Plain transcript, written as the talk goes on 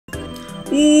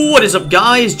What is up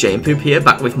guys, Poop here,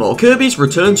 back with more Kirby's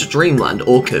Return to Dreamland,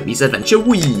 or Kirby's Adventure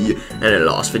Wii. And in the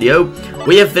last video,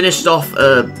 we have finished off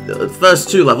the first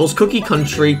two levels, Cookie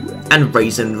Country and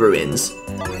Raisin Ruins.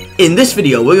 In this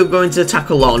video, we're going to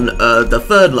tackle on the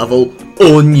third level,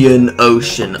 Onion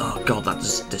Ocean. Oh god,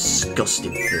 that's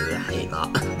disgusting food, I hate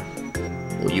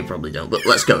that. Well, you probably don't, but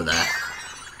let's go there.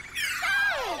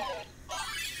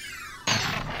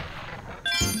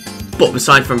 But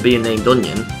aside from being named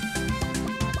Onion,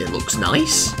 it looks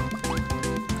nice.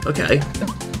 Okay.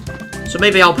 So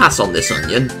maybe I'll pass on this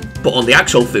onion, but on the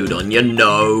actual food onion,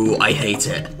 no, I hate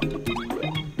it.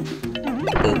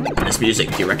 Oh, and this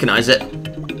music, do you recognise it?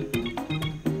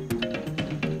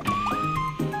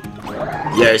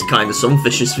 Yeah, it's kind of some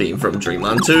Fish's theme from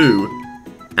Dreamland 2.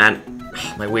 And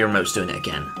my Wii Remote's doing it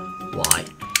again. Why?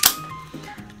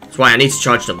 That's why I need to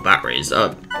charge the batteries.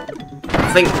 I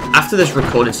think after this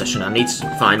recording session, I need to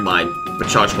find my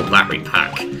rechargeable battery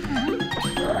pack.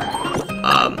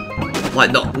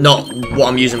 Like not what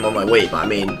I'm using on my Wii, but I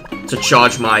mean to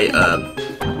charge my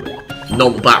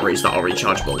normal batteries that are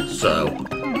rechargeable. So,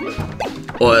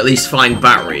 or at least find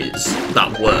batteries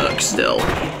that work still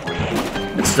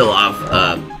and still have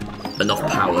enough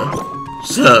power.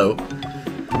 So,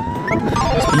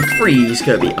 freeze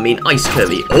Kirby. I mean ice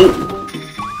Kirby. Oh,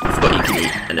 I forgot you can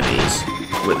eat enemies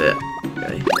with it.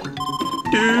 Okay.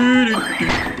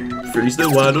 Freeze the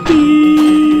Waddle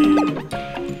Dee!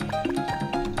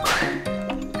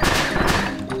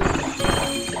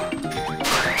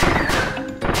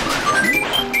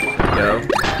 Go.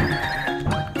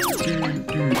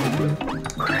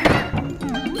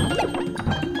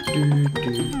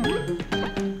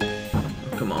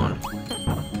 Oh, come on.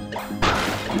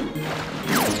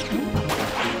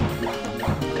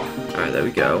 Alright, there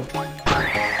we go.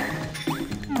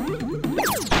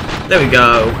 There we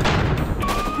go.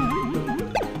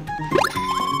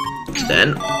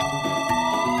 Then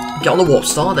get on the warp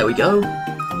star. There we go. We're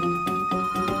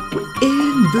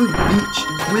in the beach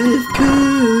with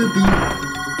Kirby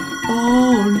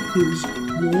on his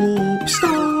warp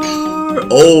star.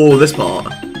 Oh, this part.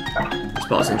 This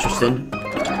part's interesting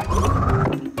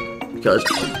because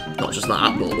not just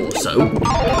that, but also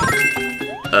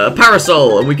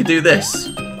parasol, and we could do this.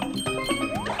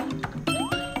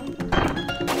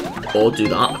 Or do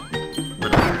that.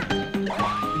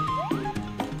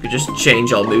 We just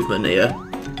change our movement here.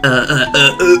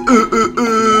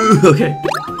 Okay.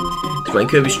 It's when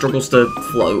Kirby struggles to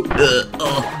float.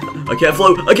 I can't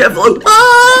float. I can't float.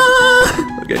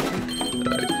 Ah! Okay.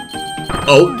 Right.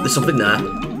 Oh, there's something there.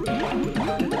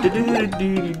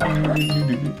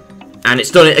 And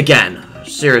it's done it again.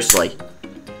 Seriously.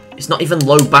 It's not even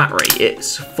low battery.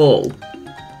 It's full.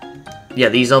 Yeah,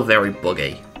 these are very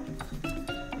buggy.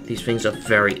 These things are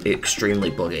extremely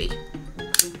buggy.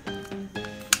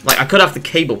 Like, I could have the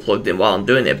cable plugged in while I'm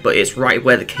doing it, but it's right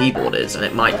where the keyboard is, and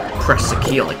it might press the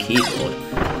key on the keyboard.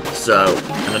 So,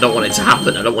 and I don't want it to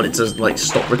happen. I don't want it to, like,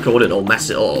 stop recording or mess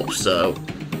it up, so.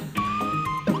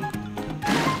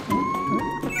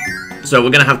 So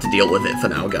we're gonna have to deal with it for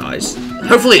now, guys.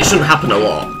 Hopefully it shouldn't happen a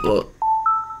lot, but.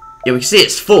 Yeah, we can see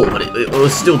it's full, but it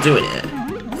was still doing it.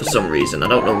 For some reason, I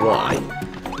don't know why.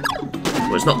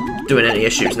 Well, it's not doing any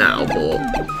issues now, but...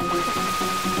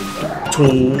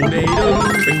 Tornado,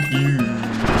 thank you!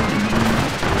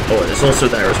 Oh, and it's also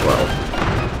there as well.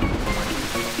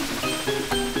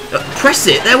 Press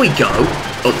it, there we go!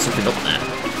 Oh, there's something up there.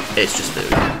 It's just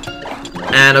food.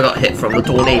 And I got hit from the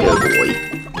tornado boy.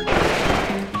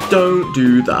 Don't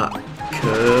do that,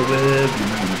 Kirby.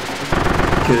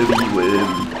 Kirby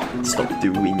Worby. Stop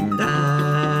doing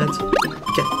that.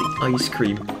 Get the ice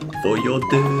cream for your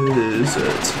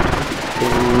dessert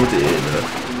or dinner,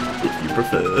 if you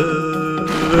prefer.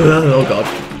 Oh god.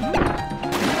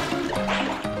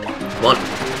 Come on.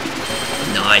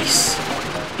 Nice.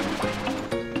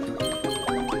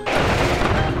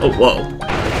 Oh whoa.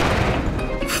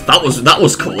 That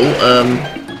was cool.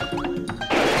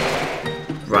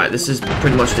 Right, this is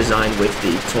pretty much designed with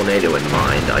the tornado in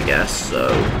mind, I guess. So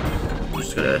I'm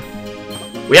just gonna.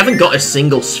 We haven't got a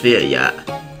single sphere yet.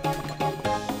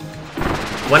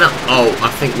 When I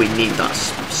think we need that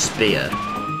spear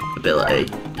ability.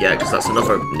 Yeah, because that's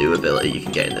another new ability you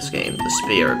can get in this game, the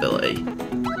spear ability.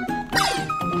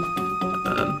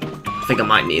 I think I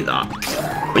might need that.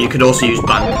 But you could also use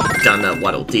Bandana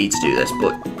Waddle Dee to do this,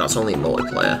 but that's only in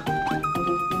multiplayer.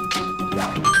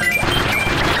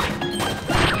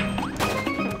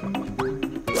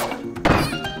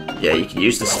 Yeah, you can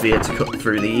use the sphere to cut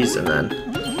through these, and then...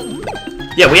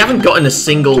 Yeah, we haven't gotten a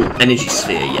single energy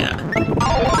sphere yet.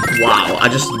 Wow, I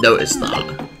just noticed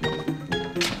that.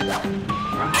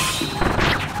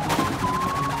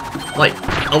 Like,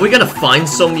 are we gonna find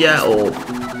some yet, or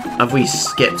have we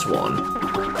skipped one?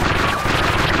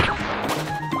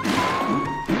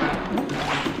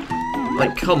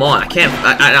 Like, come on,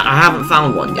 I haven't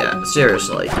found one yet,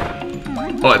 seriously.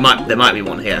 Oh, there might be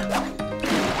one here.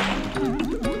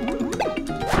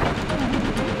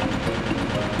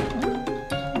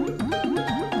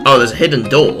 Oh, there's a hidden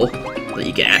door that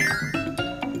you get.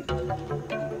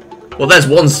 Well, there's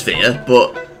one sphere,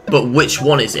 but which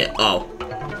one is it? Oh,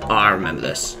 I remember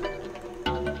this.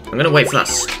 I'm gonna wait for that.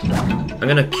 I'm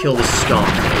gonna kill this scarf.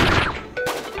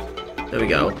 There we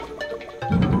go.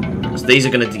 So these are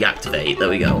gonna deactivate. There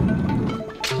we go.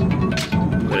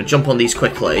 I'm gonna jump on these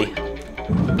quickly.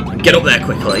 Get up there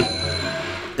quickly.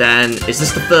 Then, is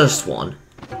this the first one?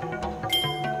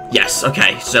 Yes.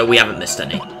 Okay. So we haven't missed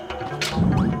any.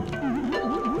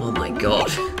 Oh my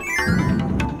god.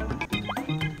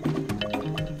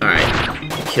 Alright.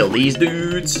 Kill these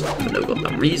dudes for no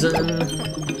goddamn reason.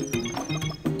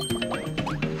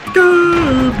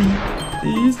 Kirby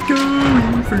is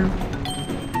going through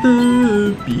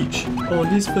the beach on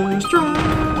his first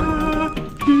try.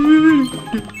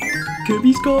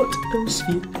 Kirby's got a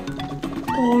sphere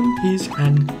on his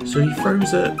hand, so he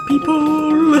throws at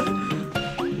people.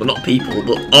 Well, not people,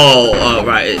 but oh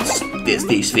right, it's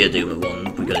the Sphere Doomer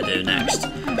one we're gonna do next.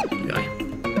 Okay.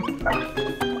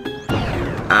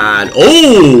 And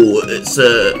oh, it's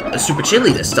a super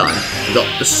chili this time. We got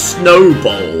the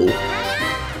snowball.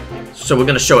 So we're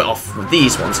gonna show it off with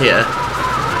these ones here.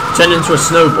 Turn into a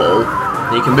snowball,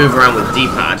 and you can move around with the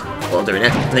D-pad while doing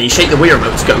it. And then you shake the Wii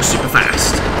remote to go super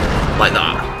fast, like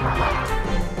that.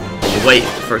 And you wait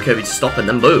for a Kirby to stop, and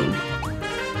then boom.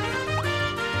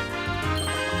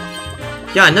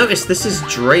 Yeah, I noticed this is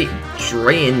draining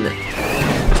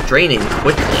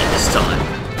quickly this time.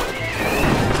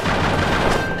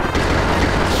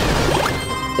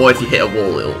 Or if you hit a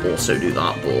wall, it'll also do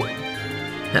that, but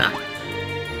yeah.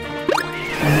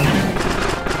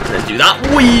 And then do that.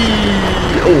 Whee!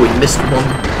 Oh, we missed one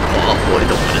part, but it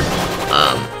don't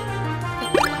matter.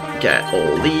 Get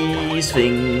all these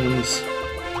things.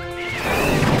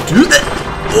 Do that.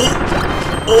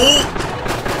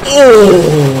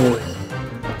 Oh.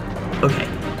 Okay.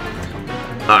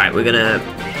 Alright, we're gonna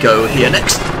go here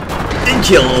next and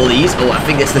kill all these. Oh, I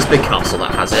think it's this big castle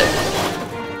that has it.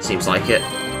 Seems like it.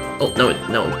 Oh, no,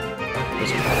 no.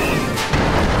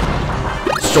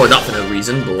 Destroy that for no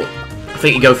reason, but I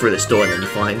think you go through this door and then you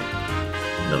find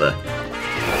another.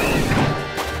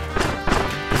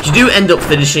 If you do end up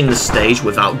finishing the stage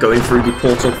without going through the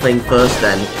portal thing first,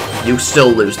 then you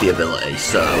still lose the ability,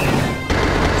 so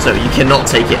you cannot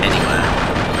take it anywhere.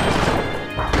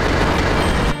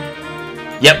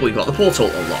 Yep, we've got the portal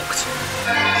unlocked.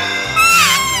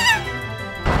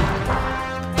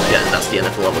 Yeah, that's the end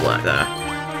of the level right there.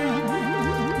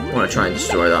 I want to try and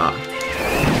destroy that.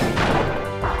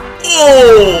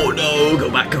 Oh, no! Go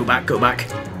back, go back, go back.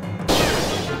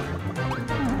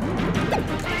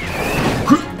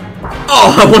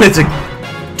 Oh, I wanted to...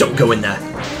 Don't go in there.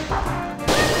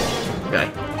 Okay.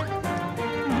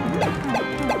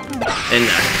 In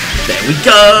there. There we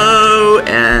go!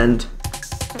 And...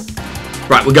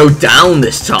 Right, we'll go down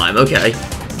this time, okay.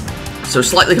 So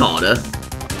slightly harder.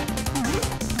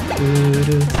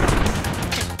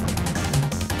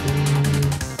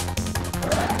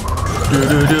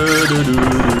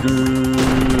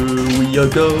 We are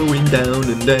going down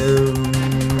and down.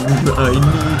 I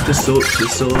need to sort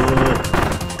this up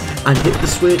and hit the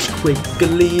switch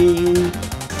quickly.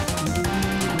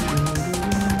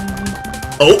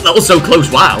 Oh, that was so close,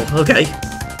 wow, okay.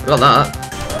 Got that.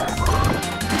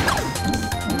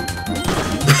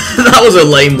 That was a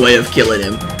lame way of killing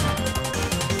him.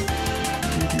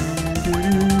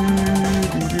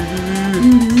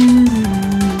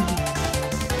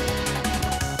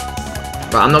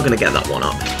 Right, I'm not gonna get that one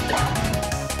up.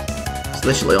 It's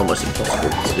literally almost impossible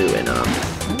to do in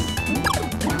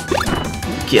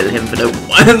kill him for no.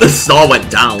 The star went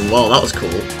down. Well, that was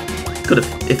cool. Could have,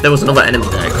 if there was another enemy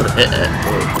there, I could have hit it.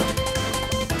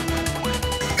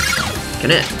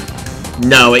 Can it?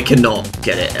 No, it cannot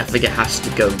get it. I think it has to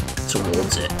go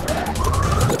towards it.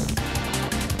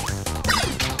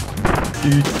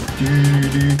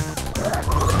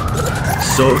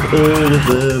 Suck all of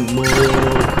them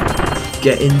up.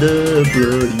 Get in the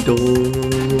bloody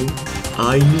door.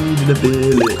 I need an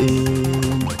ability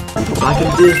so I can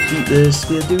defeat the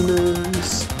Sphere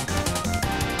Doomers.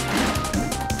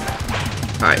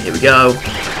 Alright, here we go.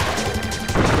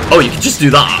 Oh, you can just do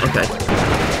that, okay.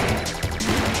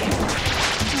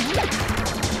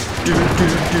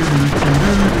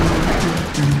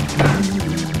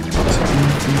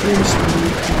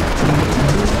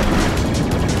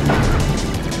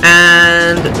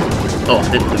 Oh, I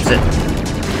didn't lose it.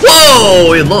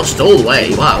 Whoa! It lost all the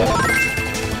way. Wow.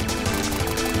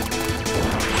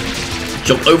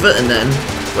 Jump over and then...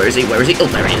 Where is he? Where is he? Oh,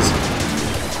 there he is.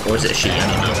 Or is it a she? I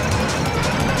don't know.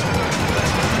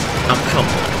 Oh, come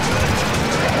on.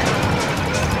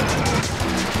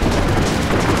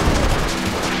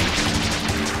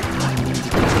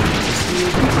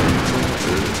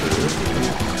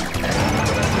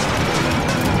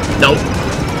 Nope.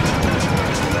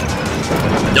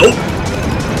 Nope.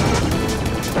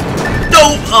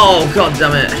 Nope. Oh, god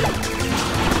damn it.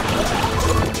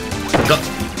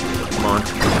 Come on.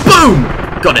 Boom!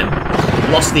 Got him.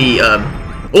 Lost the,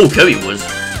 Oh, Kirby was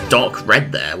dark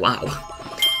red there. Wow.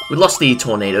 We lost the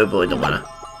tornado, but it don't matter.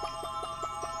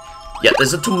 Yeah,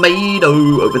 there's a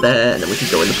tomato over there, and then we can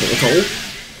go in the portal.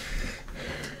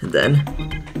 And then...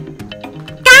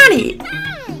 Got it!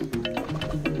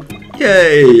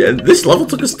 Yay! And this level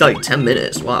took us like 10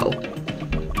 minutes. Wow.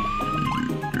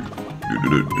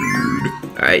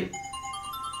 Alright.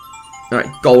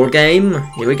 Alright, goal game.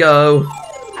 Here we go.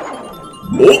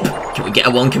 Oh! Can we get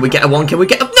a 1? Can we get a 1? Can we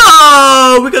get a...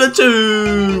 No! We got a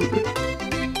 2!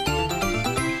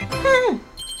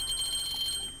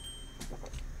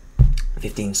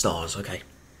 15 stars, okay.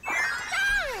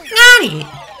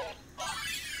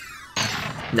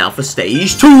 Now for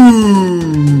stage 2!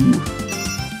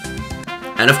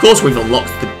 And of course we've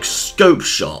unlocked the scope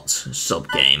shot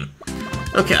sub-game.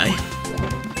 Okay.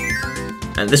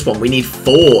 And this one, we need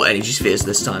 4 energy spheres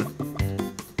this time.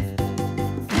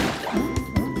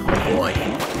 Oh boy.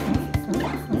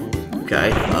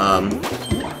 Okay,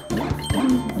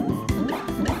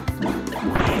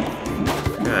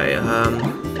 Okay,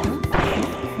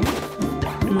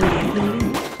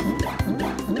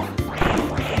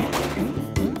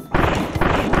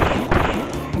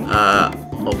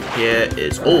 up here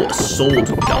is... Oh, a sword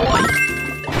guy.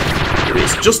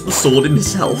 It's just the sword in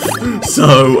himself.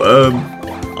 So,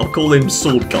 I'll call him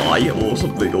Sword Guy or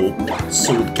something, or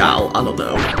Sword Gal, I don't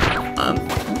know.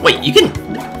 Wait, you can...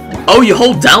 Oh, you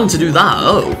hold down to do that,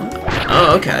 oh.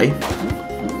 Oh, okay.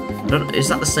 Is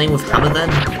that the same with Hammer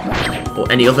then? Or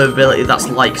any other ability that's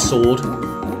like Sword?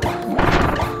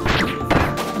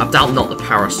 I doubt not the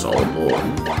Parasol, but...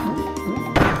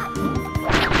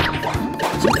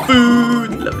 Some food!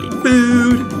 Lovely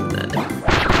food! And then...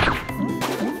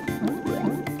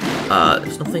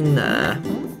 there's nothing there.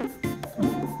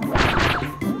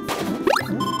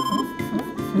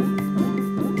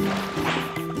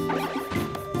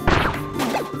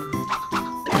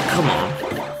 Come on.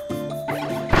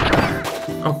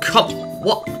 Oh, come...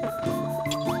 What?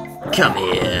 Come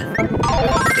here.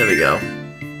 There we go.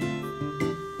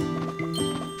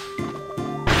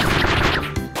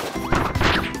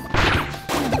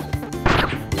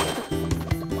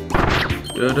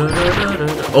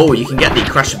 Oh, you can get the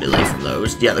crash ability from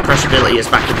those. Yeah, the crash ability is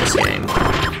back in this game.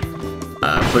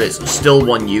 But it's still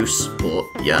one use, but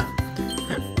yeah.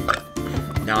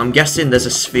 Now I'm guessing there's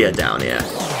a sphere down here.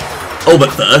 Oh,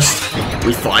 but first,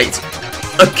 we fight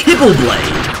a Kibble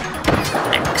Blade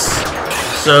X.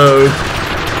 So,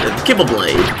 the Kibble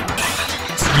Blade,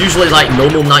 it's usually like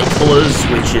normal night colors,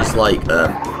 which is like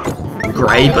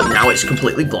grey, but now it's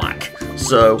completely black.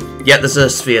 So, yeah, there's a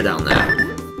sphere down there.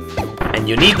 And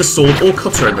you need the sword or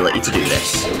cutter ability to do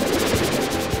this. You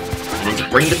need to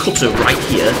bring the cutter right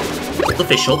here, put the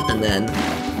fish up, and then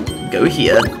go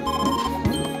here.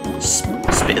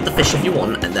 Spit at the fish if you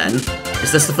want, and then...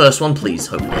 Is this the first one? Please,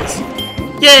 hope it is.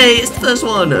 Yay, it's the first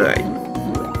one! Alright.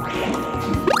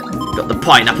 Got the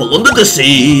pineapple under the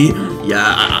sea!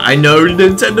 Yeah, I know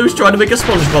Nintendo's trying to make a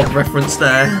SpongeBob reference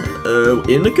there,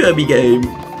 in the Kirby game,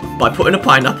 by putting a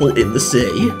pineapple in the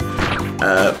sea.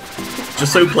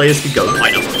 Just so players can go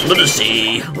pineapple under the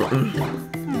sea.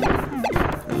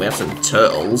 And we have some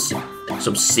turtles,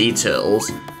 some sea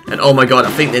turtles, and oh my god,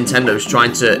 I think Nintendo's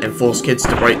trying to enforce kids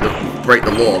to break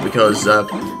the law because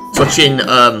touching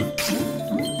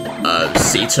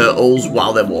sea turtles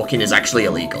while they're walking is actually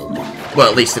illegal. Well,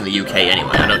 at least in the UK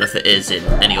anyway. I don't know if it is in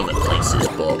any other places,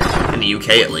 but in the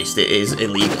UK at least it is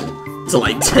illegal to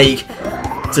like take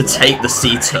the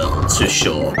sea turtle to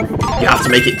shore. You have to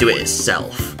make it do it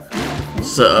itself.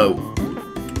 So,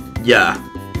 yeah.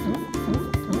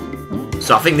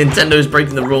 So I think Nintendo's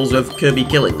breaking the rules of Kirby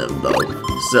killing them, though.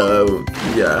 So,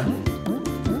 yeah.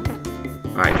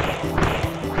 Alright.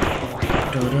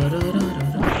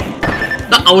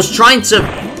 No, I was trying to...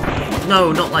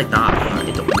 No, not like that. I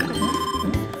don't...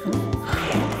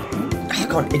 I've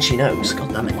got an itchy nose,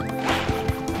 god damn it.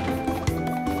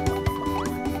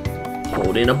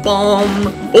 Holding a bomb.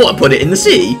 Oh, I put it in the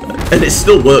sea. And it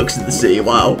still works in the sea,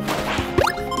 wow.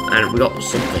 And we got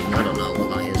something, I don't know what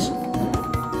that is.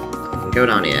 go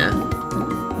down here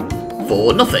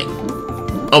for nothing.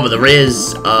 Oh, but there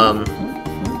is,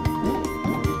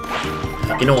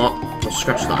 you know what? I'll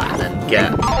scratch that and then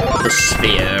get the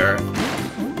sphere.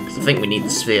 Because I think we need the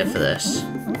sphere for this.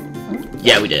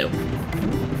 Yeah, we do.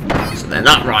 So then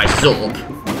that rises up.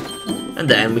 And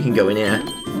then we can go in here.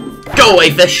 Go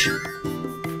away, fish!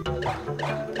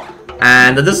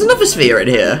 And there's another sphere in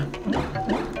here.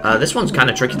 This one's kind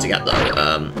of tricky to get,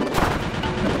 though.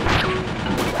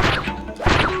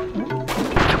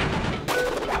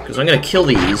 Because I'm going to kill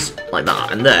these like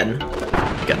that, and then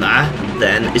get that.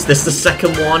 Then, is this the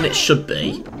second one? It should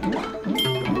be.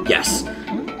 Yes.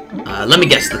 Let me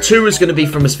guess. The 2 is going to be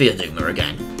from a sphere doomer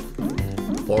again.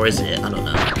 Or is it? I don't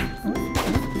know.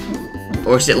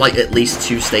 Or is it like at least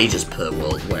 2 stages per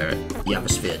world where you have a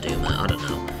sphere doomer? I don't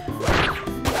know.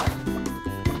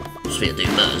 Sphere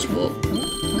doomers, but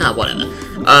whatever.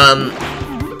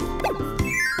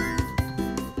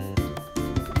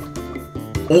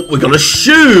 Oh, we got a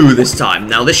shoe this time.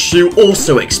 Now, this shoe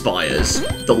also expires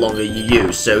the longer you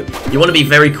use, so you want to be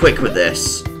very quick with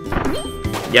this.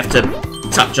 You have to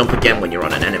tap jump again when you're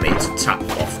on an enemy to tap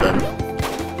off them.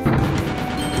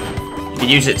 You can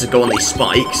use it to go on these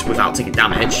spikes without taking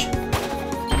damage,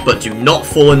 but do not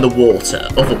fall in the water,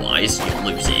 otherwise you'll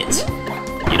lose it.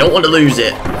 You don't want to lose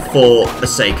it for the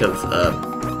sake of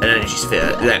an energy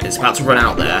sphere. It's about to run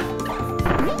out there.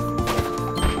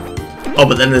 Oh,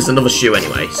 but then there's another shoe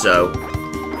anyway, so...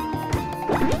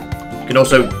 You can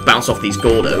also bounce off these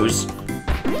Gordos.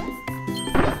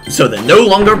 So they're no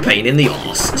longer a pain in the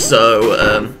arse. So,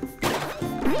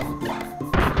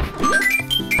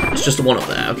 it's just the one up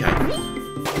there, okay.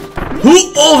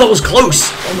 Oh, that was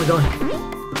close! Oh my god.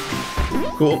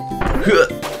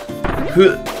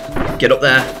 Get up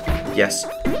there. Yes.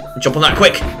 Jump on that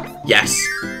quick. Yes.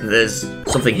 There's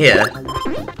something here.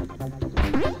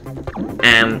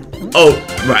 Oh,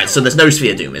 right, so there's no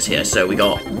sphere doomers here, so we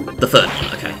got the third one,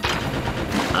 okay.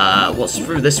 What's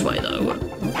through this way, though?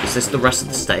 Is this the rest of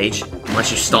the stage?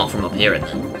 Unless you start from up here and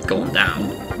then go on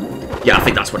down. Yeah, I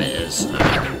think that's what it is.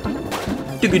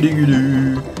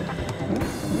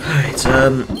 Right,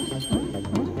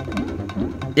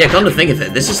 yeah, come to think of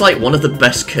it, this is like one of the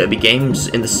best Kirby games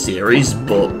in the series,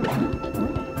 but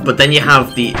then you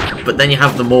have the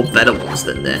more better ones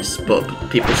than this, but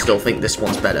people still think this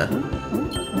one's better.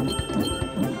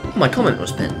 My comment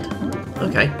was pinned.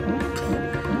 Okay.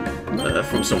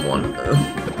 From someone.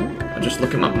 I'm just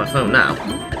looking at my phone now.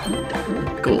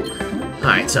 Cool.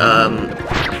 Alright, I'm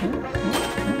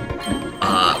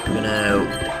gonna...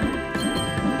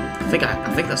 I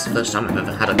think that's the first time I've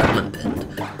ever had a comment pinned.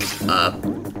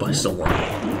 By someone.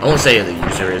 I won't say who the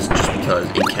user is, just because,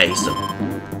 in case of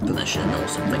permission or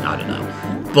something, I don't know.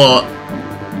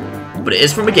 But it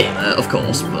is from a gamer, of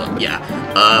course, but yeah.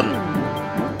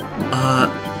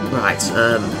 Right,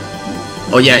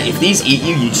 oh yeah, if these eat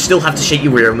you, you still have to shake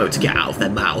your rear remote to get out of their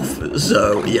mouth,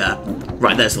 so, yeah.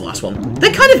 Right, there's the last one.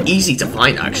 They're kind of easy to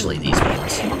find, actually, these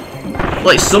ones.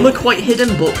 Like, some are quite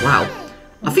hidden, but wow.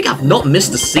 I think I've not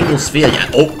missed a single sphere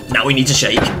yet. Oh, now we need to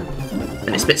shake.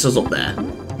 And it spits us up there.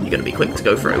 You're gonna be quick to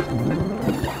go through.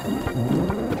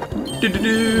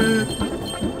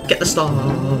 Get the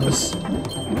stars.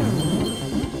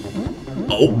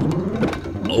 Oh.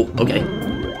 Oh, okay.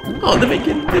 Oh, they're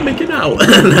making out.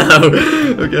 No.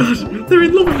 Oh god. They're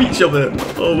in love with each other.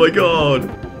 Oh my god.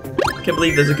 I can't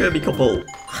believe there's a Kirby couple.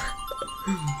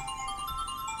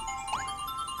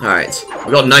 Alright.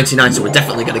 We got 99, so we're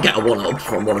definitely gonna get a 1-up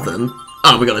from one of them.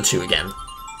 Oh, we got a 2 again.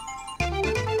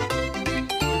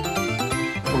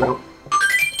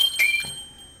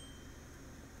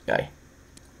 Okay.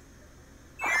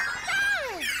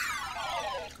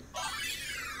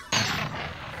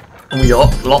 And we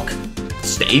got lock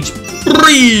stage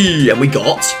 3, and we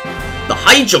got the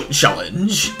high jump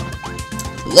challenge.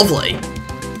 Lovely.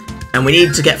 And we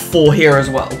need to get 4 here as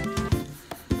well.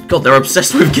 God, they're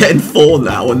obsessed with getting 4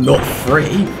 now and not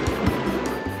 3.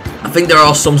 I think there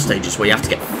are some stages where you have to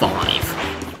get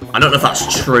 5. I don't know if that's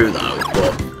true though,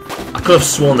 but I could have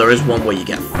sworn there is one where you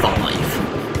get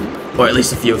 5. Or at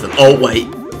least a few of them. Oh wait.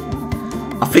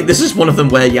 I think this is one of them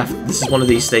where you have, this is one of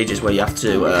these stages where you have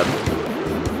to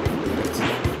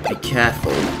be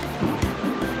careful.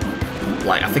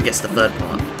 Like, I think it's the third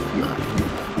part.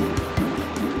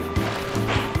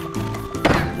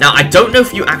 Now, I don't know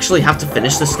if you actually have to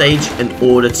finish the stage in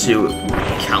order to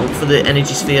count for the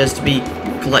energy spheres to be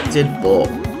collected, but...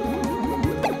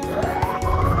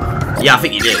 yeah, I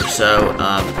think you do. So,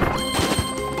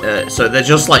 so they're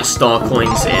just like star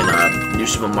coins in New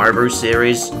Super Mario Bros.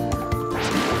 Series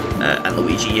and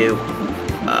Luigi U.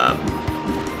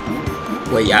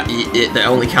 Well, yeah, they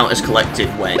only count as collected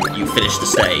when you finish the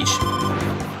stage.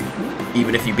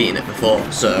 Even if you've beaten it before,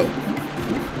 so...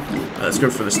 let's go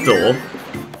for this door.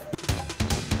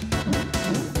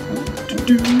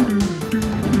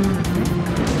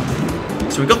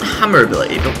 So we've got the hammer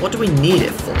ability, but what do we need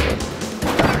it for?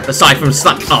 Aside from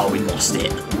slap... Oh, we lost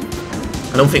it.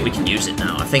 I don't think we can use it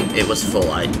now. I think it was for,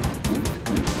 like...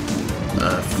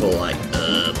 I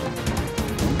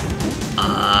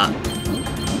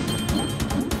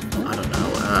don't know,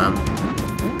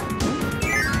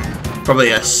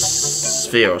 probably a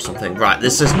sphere or something. Right,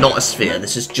 this is not a sphere.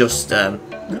 This is just, a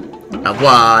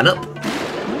 1-up.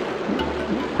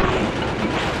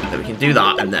 Then we can do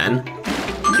that, and then...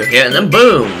 go here, and then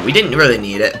boom! We didn't really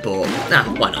need it, but... nah,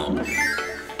 why not?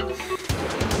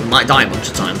 We might die a bunch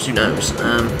of times, who knows?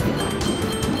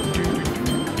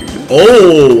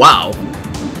 Oh, wow!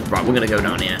 Right, we're gonna go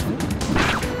down here.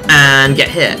 And get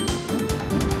hit.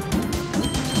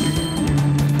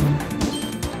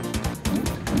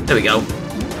 There we go.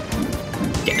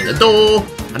 Get in the door.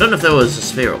 I don't know if there was a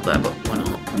sphere up there, but why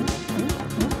not?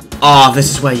 Oh, this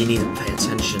is where you need to pay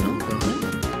attention. Oh, God.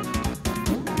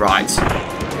 Right.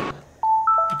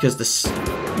 Because this...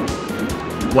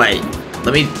 wait.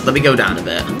 Let me go down a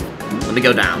bit. Let me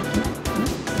go down.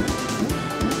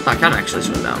 I can actually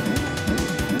swim down.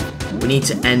 We need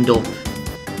to end up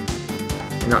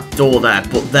in that door there,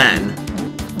 but then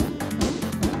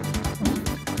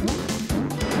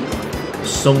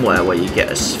somewhere where you get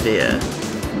a sphere.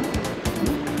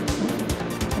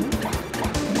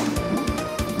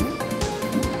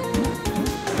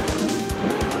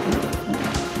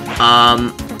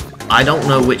 I don't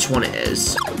know which one it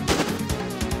is.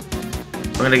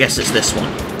 I'm gonna guess it's this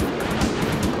one.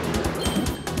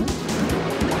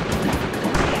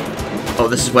 Oh,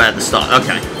 this is where the start.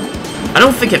 Okay. I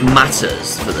don't think it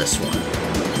matters for this one.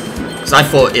 Because I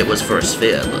thought it was for a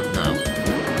sphere, but no.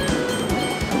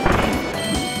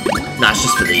 Nah, it's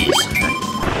just for these.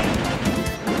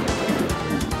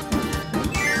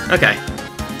 Okay.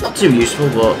 Not too useful,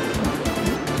 but...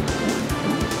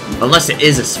 unless it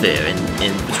is a sphere in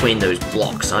between those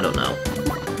blocks, I don't know.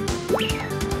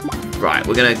 Right,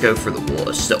 we're gonna go through the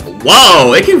water still.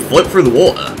 Whoa! It can flip through the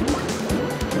water!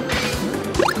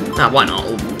 Nah, why not?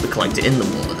 We'll collect it in the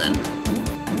water then.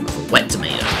 Wet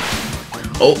tomato.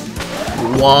 Oh!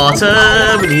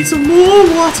 Water! We need some more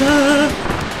water!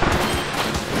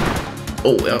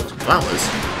 Oh, flowers.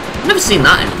 I've never seen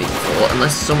that enemy before,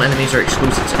 unless some enemies are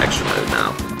exclusive to extra mode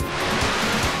now.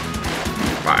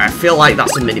 Right, I feel like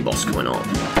that's a mini-boss coming up.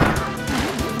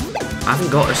 I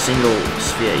haven't got a single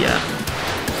sphere yet.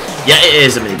 Yeah, it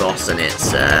is a mini-boss, and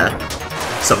it's a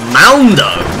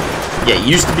Moundo! Yeah, he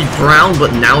used to be brown,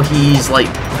 but now he's,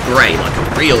 like, grey, like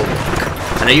a real rock.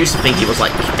 And I used to think he was,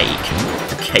 like, cake.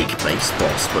 A cake-based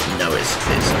boss, but no, it's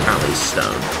apparently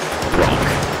stone. Rock.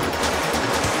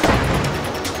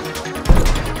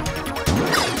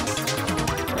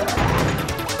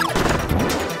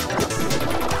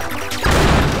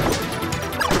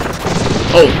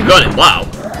 Oh, we got him, wow.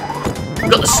 We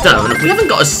got the stone. We haven't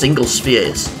got a single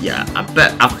sphere yet. I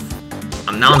bet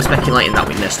I'm speculating that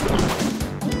we missed one.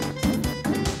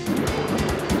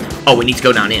 Oh, we need to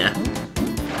go down here.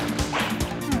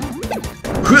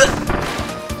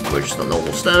 We're just on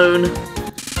normal stone.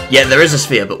 Yeah, there is a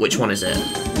sphere, but which one is it?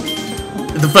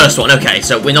 The first one, okay,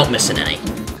 so we're not missing any.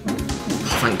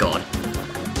 Oh, thank God.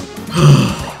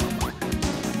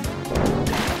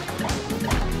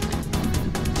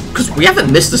 Because we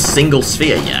haven't missed a single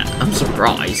sphere yet. I'm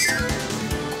surprised.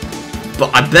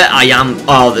 But I bet I am...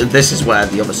 oh, this is where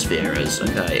the other sphere is.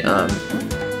 Okay,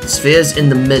 the sphere's in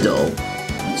the middle.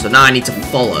 So now I need to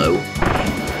follow.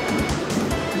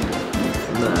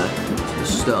 From there. To the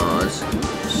stars.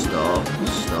 Star.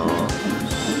 Star.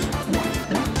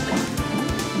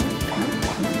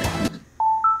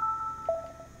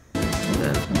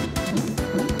 Then.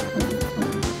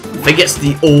 If it gets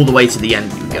all the way to the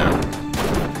end, we go.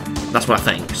 That's what I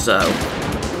think, so...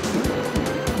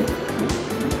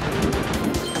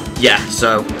 yeah,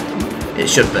 so... it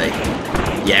should be.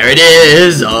 Yeah, it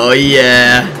is! Oh,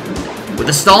 yeah! With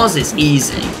the stars, it's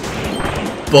easy.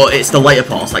 But it's the later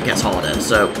parts that gets harder,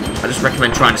 so... I just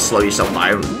recommend trying to slow yourself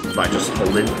down by just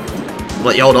holding.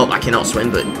 Like, hold up, I cannot swim,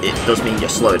 but it does mean you're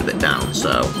slowed a bit down,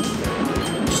 so...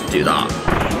 just do that.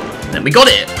 And then we got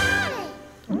it!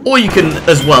 Or you can,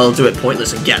 as well, do it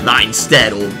pointless and get that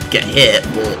instead, or get hit,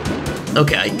 but...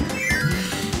 okay.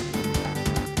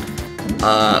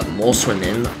 More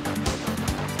swimming.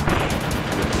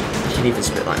 You can even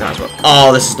spit like that as well.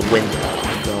 Oh, this is the wind. Oh,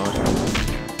 God.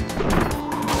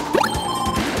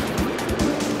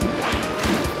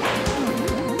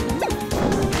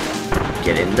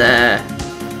 Get in there.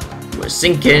 We're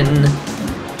sinking.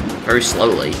 Very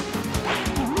slowly.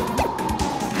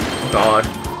 Oh god.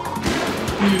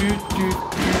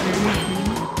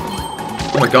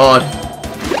 Oh my god.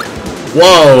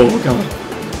 Whoa! Oh god.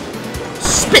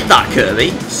 Spit that,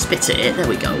 Kirby. Spit it. There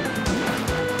we go.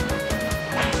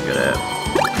 Get it.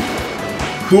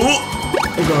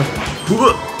 Oh god.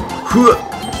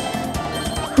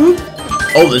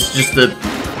 Oh, there's just the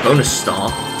bonus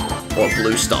star. Or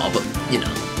blue star, but, you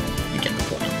know. You get the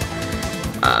point.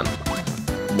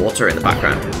 Water in the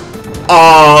background.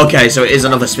 Oh, okay, so it is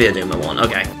another Sphere Doomer one.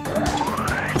 Okay.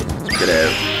 Let's get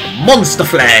a Monster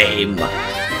Flame!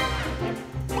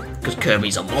 Because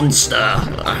Kirby's a monster.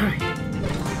 Alright.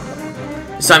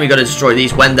 This time you gotta destroy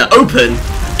these when they're open.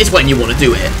 It's when you want to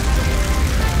do it.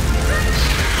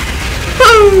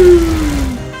 Boom!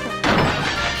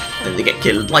 And they get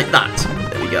killed like that.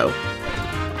 There we go.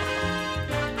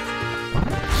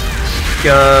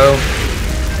 Go.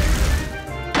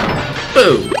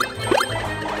 Boom!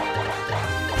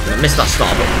 I missed that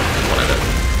star, but whatever.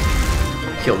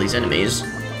 Kill these enemies.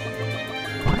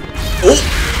 Oh!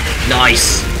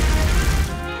 Nice!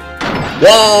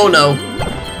 Whoa, no!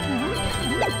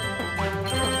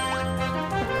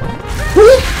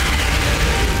 Woo!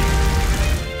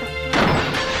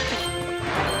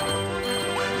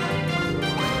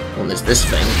 Well, there's this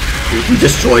thing. We can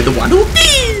destroy the one of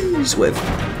these with.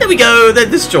 There we go, they're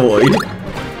destroyed.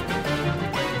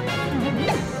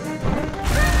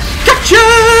 Gotcha!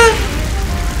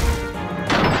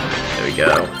 There we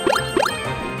go.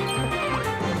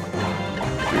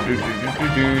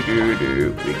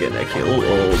 We're gonna kill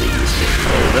all these things.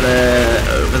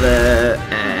 Over there,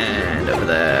 and over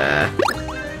there.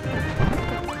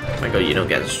 Oh my god, you don't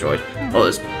get destroyed. Oh,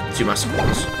 there's two massive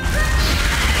ones.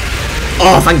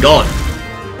 Oh, thank god!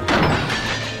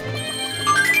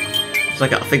 It's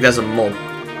like, I think there's a more.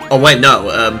 Oh wait, no,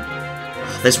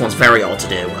 this one's very hard to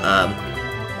do.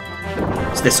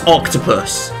 It's this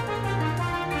octopus.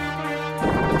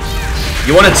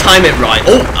 You want to time it right.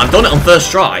 Oh, I've done it on first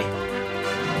try.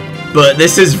 But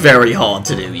this is very hard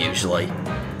to do, usually.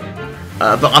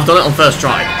 But I've done it on first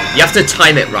try. You have to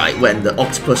time it right when the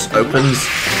octopus opens.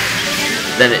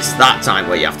 Then it's that time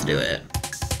where you have to do it.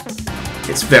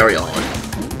 It's very hard.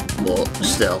 But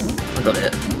still, I got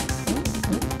it.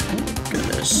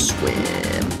 Gonna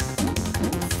swim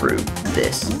through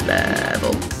this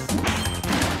level.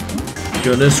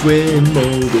 Gonna swim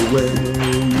all the way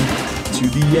to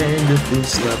the end of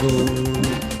this level.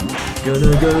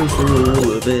 Gonna go through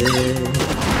all of it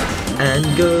and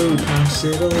go past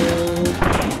it all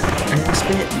and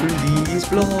spit through these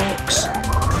blocks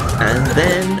and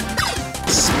then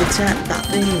spit at that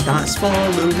thing that's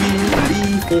following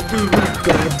before we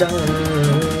go down.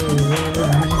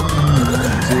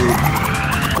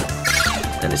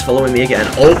 And it's following me again.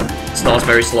 Oh, it starts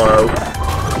very slow.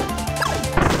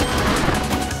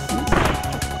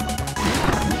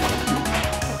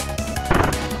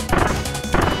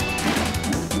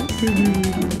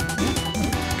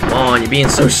 Come on, you're being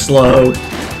so slow.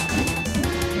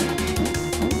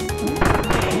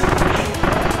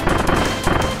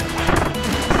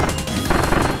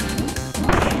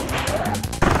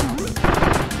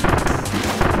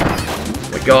 Oh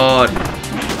my god.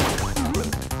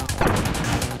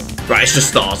 Right, it's just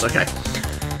stars, okay.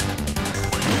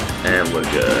 And we're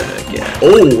gonna get.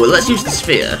 Oh, well, let's use the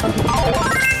sphere.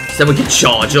 So then we can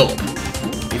charge up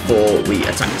before we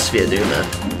attack the Sphere Doomer.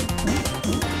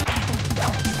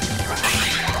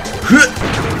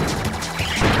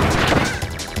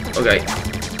 Okay.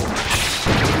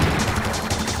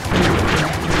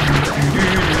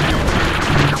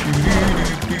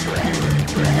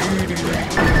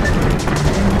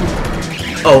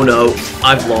 Oh no,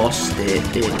 I've lost it.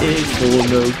 It is for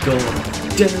no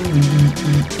goddamn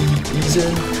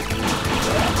reason.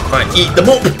 Alright, eat them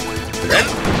up. And then,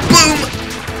 boom!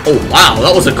 Oh wow,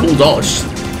 that was a cool dodge.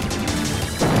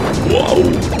 Whoa!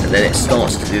 And then it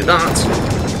starts to do that.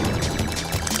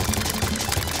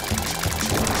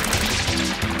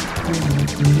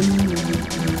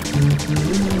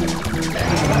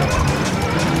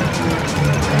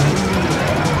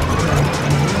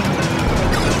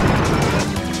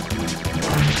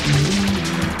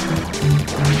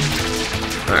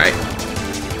 Alright.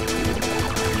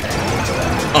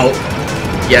 Oh.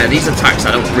 Yeah, these attacks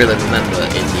I don't really remember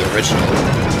in the original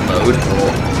mode,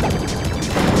 or...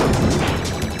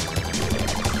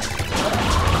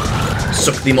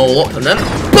 Suck them all up and then...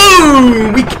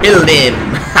 BOOM! We killed him!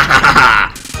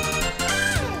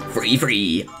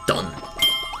 Free. Done.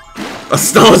 Our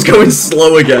star's going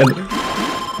slow again.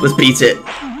 Let's beat it.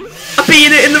 I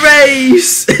beat it in the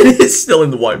race! It's still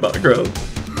in the white background.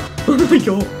 Oh my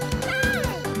god.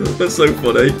 That's so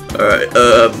funny. Alright,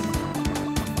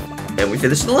 and we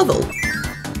finished the level.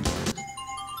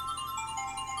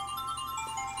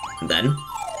 And then,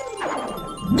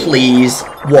 please,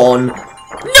 1.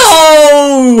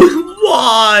 No!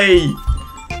 Why?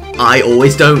 I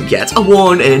always don't get a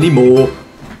 1 anymore.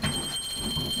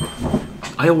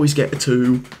 I always get a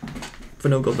 2 for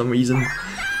no goddamn reason.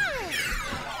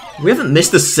 We haven't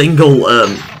missed a single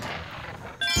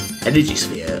energy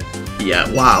sphere.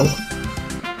 Yeah, wow.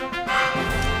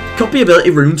 Copy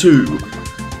ability room 2.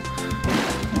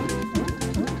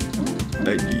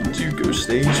 I need to go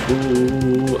stage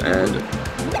 4 and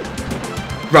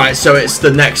right, so it's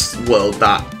the next world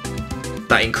that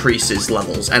increases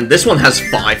levels, and this one has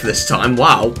 5 this time.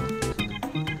 Wow.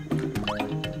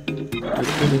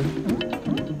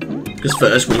 Because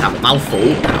first we have a mouthful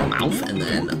in our mouth, and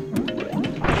then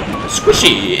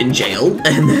Squishy in jail,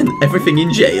 and then everything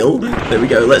in jail. There we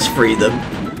go. Let's free them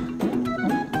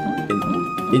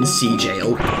in sea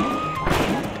jail.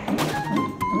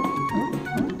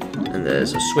 And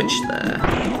there's a switch there.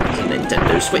 There's a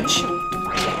Nintendo Switch.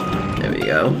 There we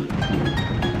go.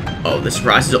 Oh, this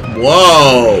rises up.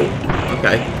 Whoa!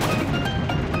 Okay.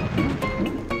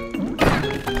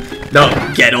 No,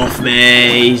 get off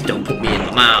me! Don't put me in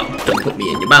my mouth. Don't put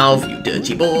me in your mouth, you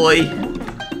dirty boy.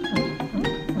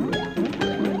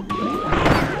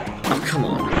 Oh, come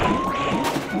on.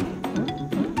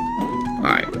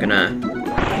 Alright, we're gonna...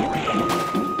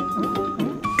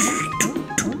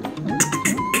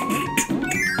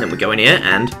 Then we go in here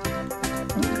and...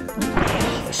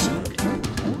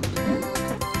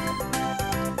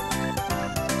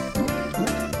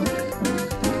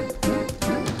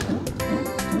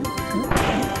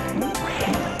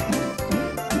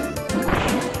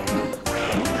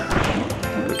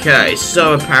 Okay,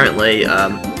 so apparently,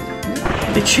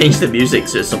 they changed the music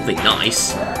to something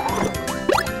nice.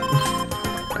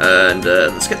 And,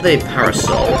 let's get the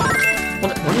parasol.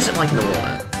 What is it like in the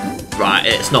water? Right,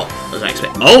 it's not as I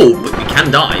expect. Oh, but we can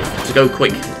dive to go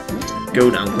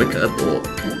down quicker, but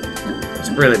that's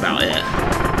really about it.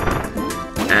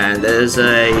 And there's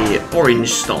a orange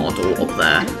star door up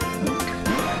there.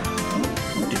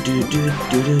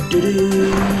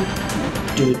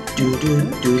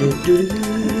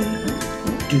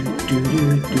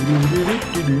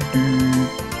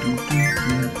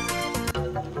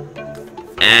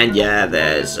 And yeah,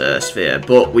 there's a sphere,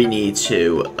 but we need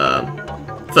to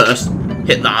first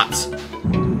hit that,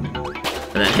 and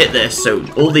then hit this. So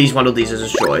all these, one of these is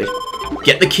destroyed.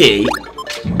 Get the key,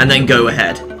 and then go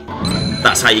ahead.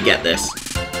 That's how you get this.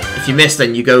 If you miss,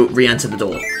 then you go re-enter the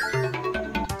door.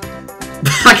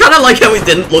 I kind of like how it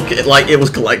didn't look like it was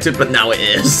collected, but now it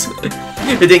is.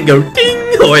 It didn't go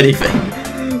ding or anything.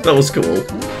 That was cool.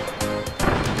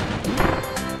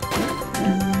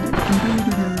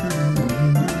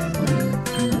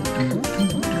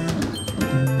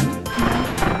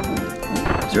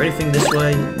 Is there anything this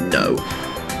way? No.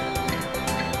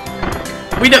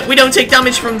 We don't take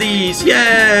damage from these.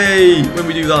 Yay! When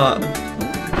we do that.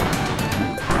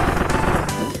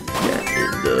 Get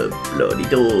in the bloody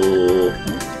door.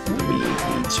 We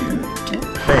need to get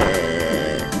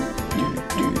there.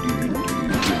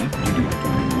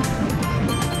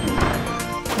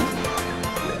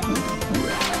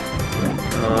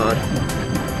 God.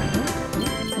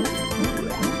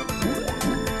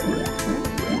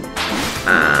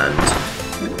 And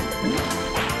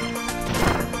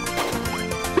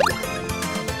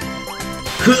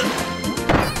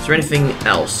is there anything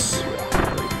else?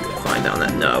 Find down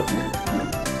there. No.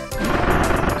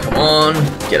 Come on,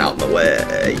 get out of my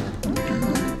way.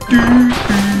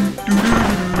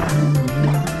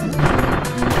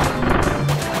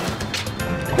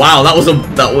 Wow, that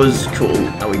was cool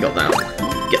how we got down.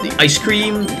 Get the ice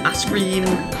cream, and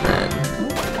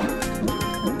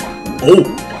oh,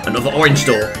 another orange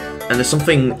door, and there's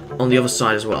something on the other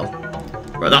side as well.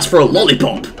 Right, that's for a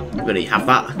lollipop. We're gonna have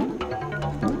that.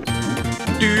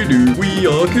 We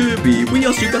are Kirby, we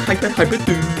are super hyper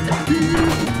doo.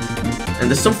 And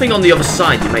there's something on the other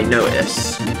side you may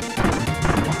notice.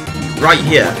 Right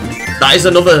here. That is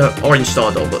another orange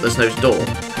star door, but there's no door.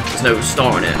 There's no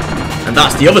star on it. And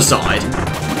that's the other side.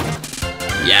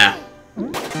 Yeah.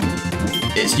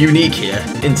 It's unique here,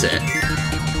 isn't it?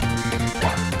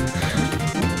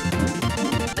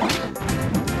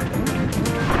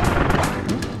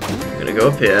 I'm gonna go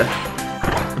up here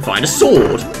and find a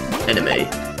sword enemy.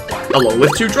 Along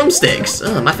with 2 drumsticks.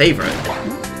 Oh, my favourite. I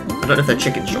don't know if they're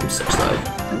chicken drumsticks though.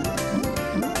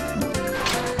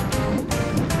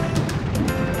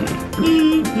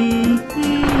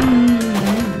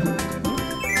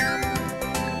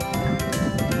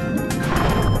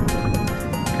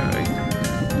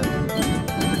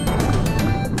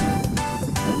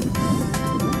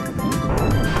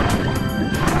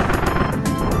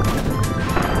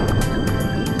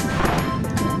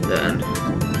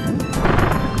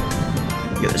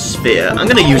 Get the sphere. I'm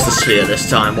gonna use the sphere this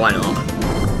time, why not?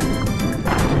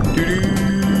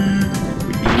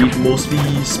 We need more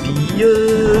spheres.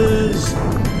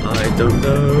 I don't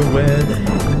know where they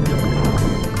are.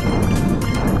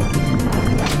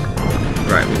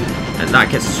 Right, and that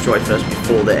gets destroyed first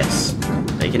before this,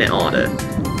 making it harder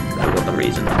for whatever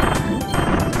reason.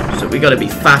 So we gotta be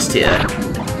fast here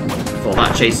before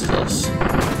that chases us.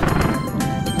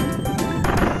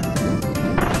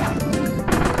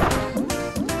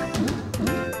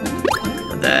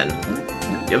 And then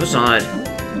the other side.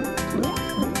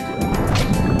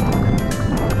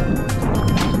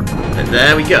 And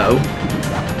there we go.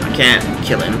 I can't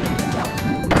kill him.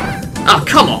 Oh,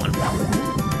 come on!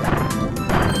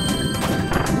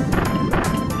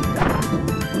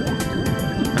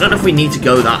 I don't know if we need to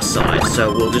go that side,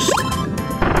 so we'll just...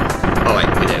 Oh wait,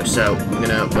 we do. So I'm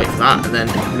gonna wait for that, and then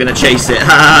I'm gonna chase it.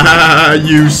 Ha!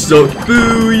 You suck!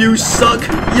 Boo! You suck!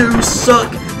 You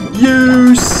suck!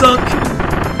 You suck!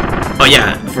 Oh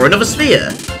yeah, for another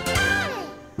sphere.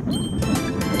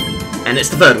 And it's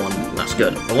the third one. That's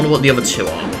good. I wonder what the other two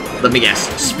are. Let me guess.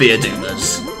 Sphere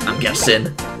Doomers. I'm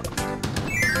guessing.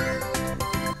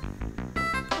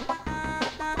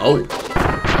 Oh.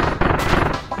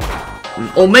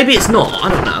 Or maybe it's not. I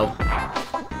don't know.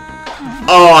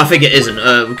 Oh, I think it isn't.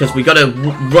 Because we gotta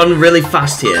run really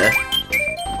fast here.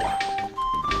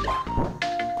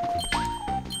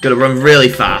 Gotta run really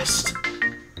fast.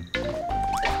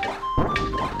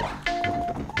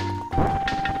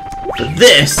 For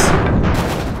this...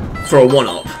 For a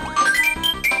one-up.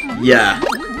 Yeah.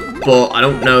 But I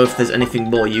don't know if there's anything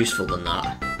more useful than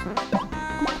that.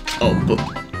 Oh, but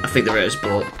I think there is,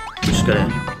 but we're just gonna...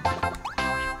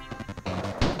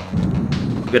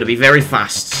 We're gonna be very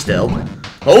fast still.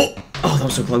 Oh! Oh, that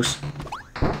was so close.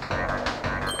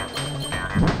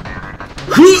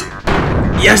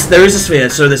 Yes, there is a sphere,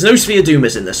 so there's no Sphere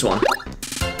Doomers in this one.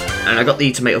 And I got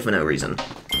the tomato for no reason.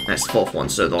 That's the fourth one,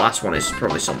 so the last one is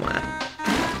probably somewhere.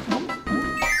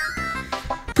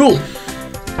 Cool.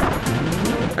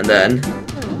 And then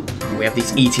we have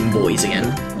these eating boys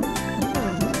again.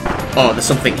 Oh, there's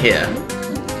something here.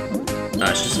 No,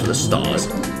 it's just for the stars.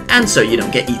 And so you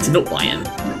don't get eaten up by him.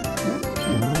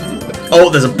 Oh,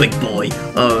 there's a big boy.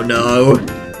 Oh no.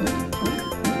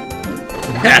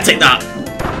 Yeah, take that.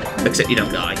 Except you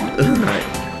don't die. Right.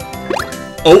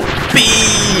 Oh,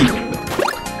 bee!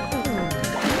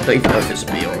 I don't even know if it's a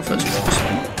bee or if it's a wasp.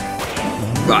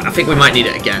 Right, I think we might need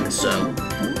it again, so...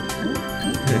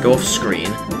 I'm gonna go off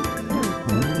screen.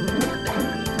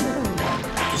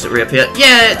 Does it reappear?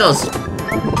 Yeah, it does!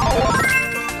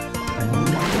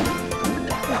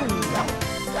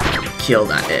 Kill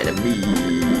that enemy.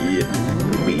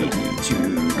 We need to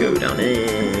go down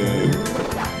here.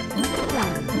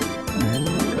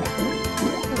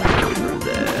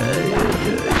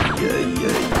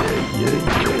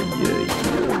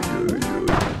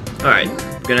 Alright,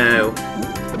 I'm gonna...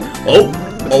 Oh!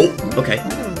 Oh! Okay.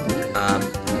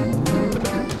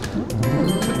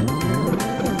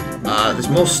 There's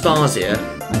more stars here.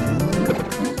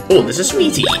 Oh, there's a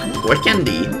sweetie! Or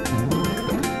candy!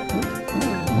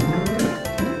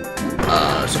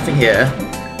 Something here.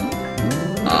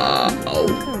 Oh.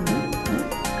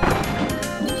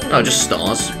 Oh, just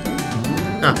stars.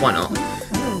 Ah, why not?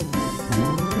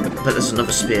 But there's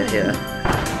another spear here.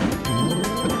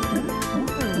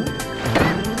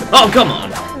 Oh, come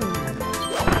on!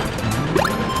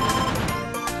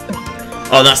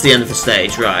 Oh, that's the end of the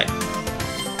stage, right.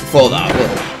 Before that,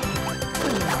 well.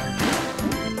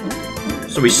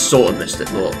 So we sort of missed it,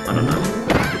 but I don't know.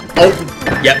 Oh!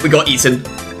 Yeah, we got eaten.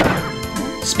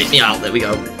 Spit me out, there we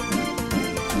go.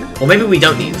 Or maybe we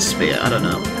don't need the spear, I don't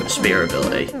know. The spear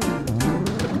ability.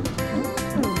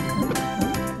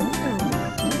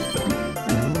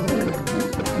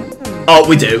 Oh,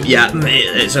 we do, yeah,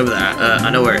 it's over there. I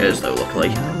know where it is though,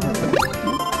 luckily.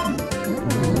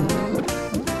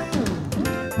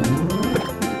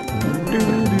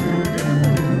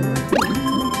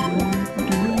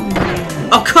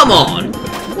 Oh, come on!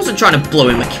 I wasn't trying to blow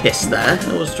him a kiss there.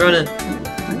 I was trying to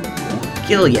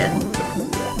kill you.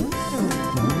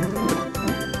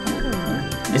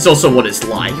 It's also what it's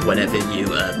like whenever you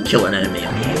kill an enemy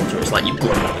on the water. It's like you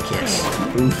blow him a kiss.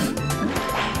 Oof.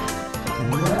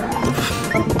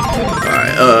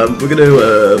 Alright, we're gonna,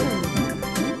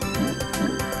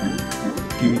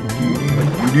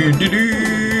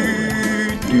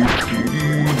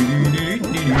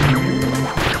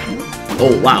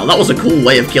 Oh, wow, that was a cool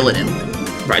way of killing him.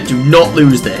 Right, do not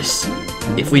lose this.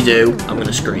 If we do, I'm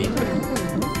gonna scream.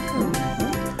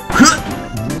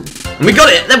 And we got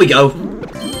it! There we go!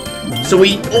 So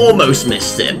we almost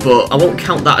missed it, but I won't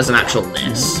count that as an actual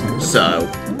miss. So,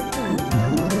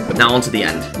 but now on to the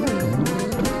end.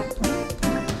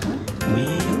 We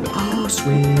are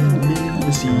swimming in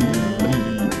the sea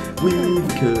with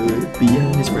Kirby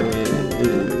and his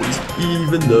friends,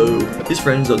 even though his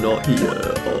friends are not here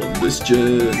on this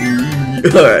journey.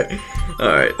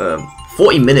 Alright,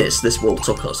 40 minutes this wall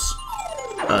took us,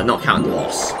 not counting the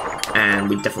loss, and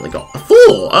we definitely got a 4,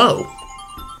 oh!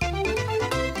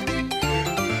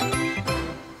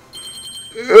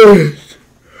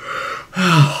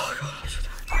 Oh, God.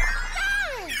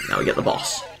 Now we get the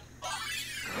boss.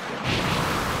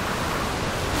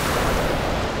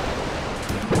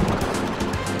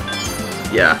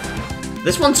 Yeah.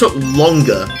 This one took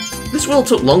longer. This world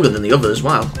took longer than the others,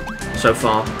 wow. So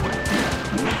far.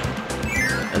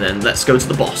 And then let's go to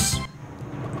the boss.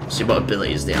 See what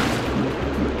abilities they have.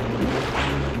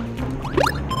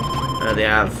 They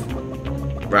have...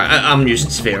 Right, I'm using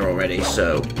Sphere already,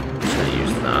 so I'm just going to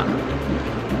use that.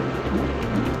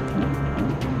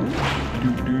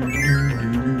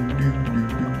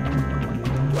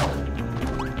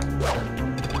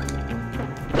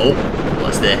 Oh,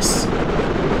 what's this?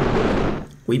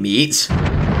 We meet.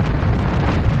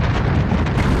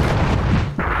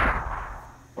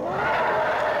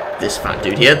 This fat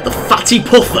dude here, the Fatty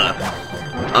Puffer.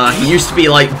 He used to be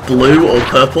like blue or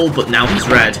purple, but now he's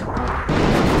red.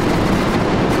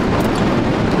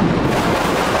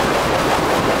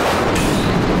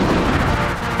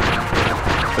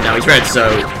 But now he's red, so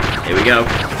here we go.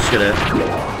 Just gonna...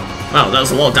 Wow, that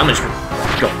was a lot of damage we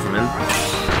got from him.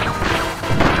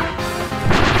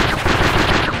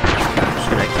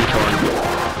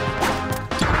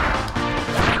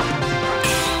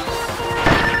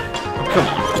 Come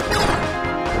on.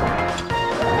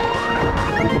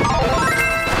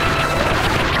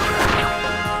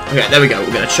 Okay, there we go.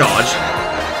 We're gonna charge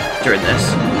during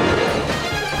this.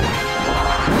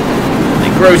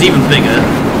 It grows even bigger.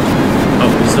 Oh,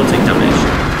 we still take damage.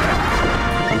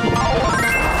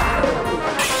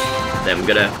 Then we're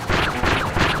gonna...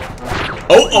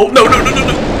 Oh, no.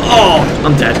 Oh,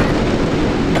 I'm dead.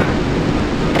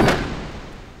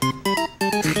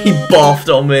 He barfed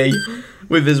on me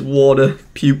with his water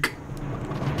puke.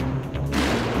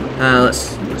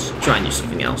 Let's try and use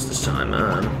something else this time.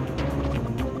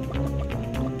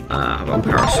 I've got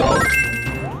Parasol.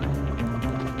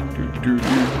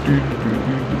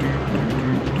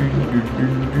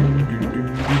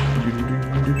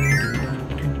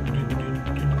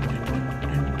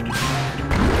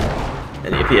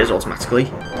 And he appears automatically.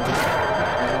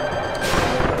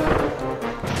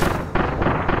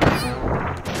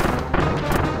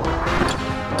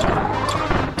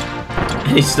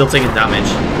 And he's still taking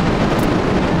damage.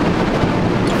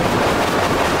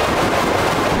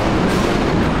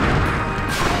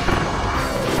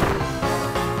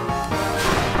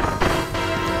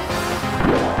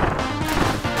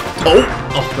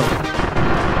 Oh God.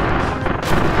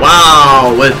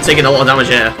 Wow, we're taking a lot of damage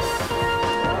here.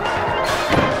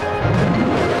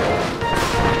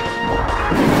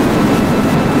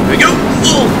 Here we go.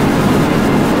 Oh.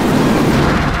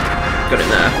 Got it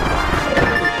there.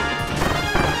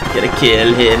 Gonna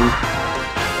kill him.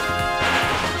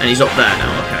 And he's up there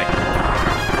now, okay.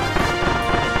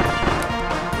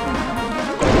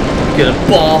 Gonna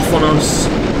barf on us.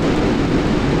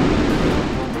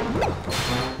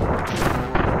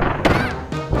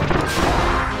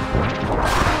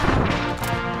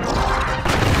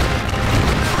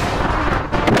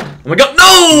 Oh my god, no!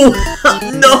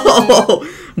 No!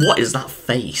 What is that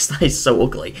face? That is so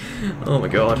ugly. Oh my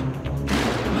god.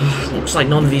 Looks like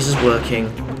none of these is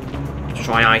working. Let's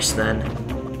try ice then.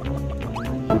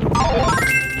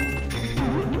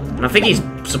 And I think he's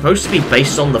supposed to be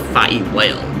based on the fatty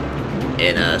whale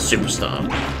in Superstar,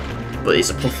 but he's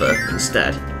a puffer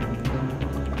instead.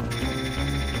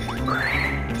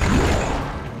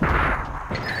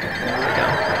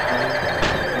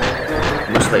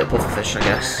 Mostly a pufferfish, I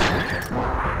guess.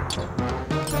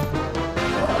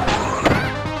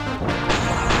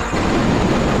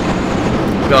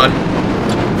 God.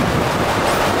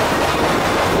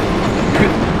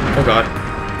 Oh god.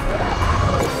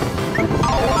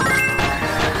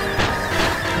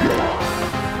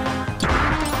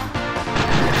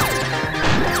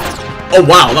 Oh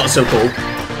wow, that was so cool.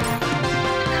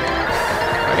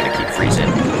 I'm gonna keep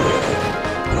freezing.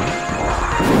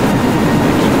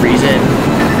 Keep freezing.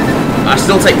 I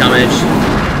still take damage.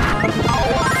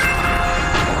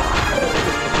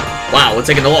 Wow, we're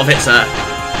taking a lot of hits there.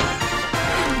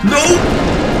 No! Oh,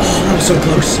 that was so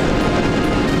close.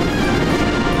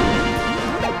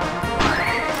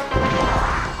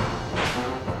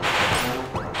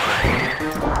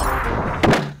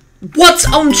 What?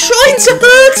 I'm trying to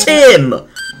hurt him!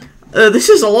 This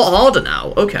is a lot harder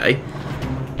now. Okay.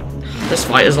 This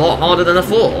fight is a lot harder than I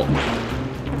thought.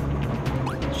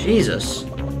 Jesus.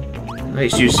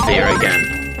 Let's use Sphere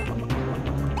again.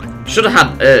 Should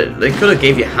have had, they could have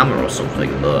gave you a hammer or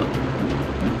something, but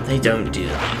they don't do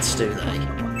that, do they?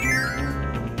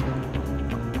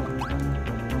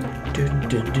 Dun,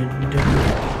 dun, dun, dun.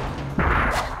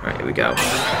 Right, here we go.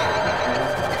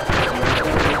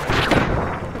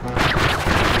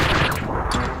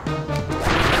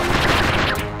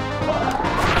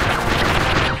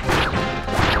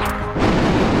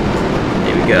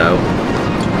 Here we go.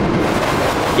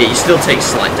 Yeah, you still take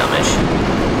slight damage.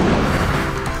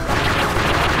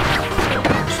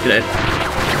 Just gonna...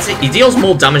 See, he deals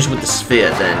more damage with the sphere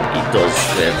than he does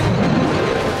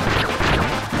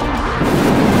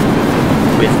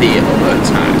with the other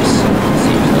attacks,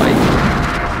 seems like.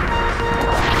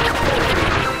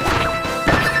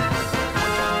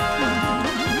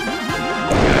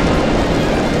 Okay.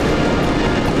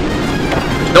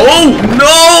 No! No!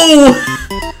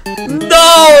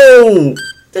 No!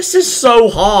 This is so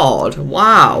hard.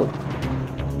 Wow.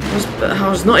 I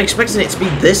was not expecting it to be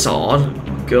this hard.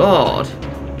 God.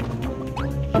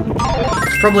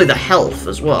 It's probably the health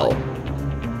as well.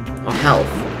 Or health.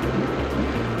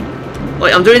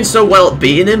 Like, I'm doing so well at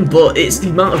beating him, but it's the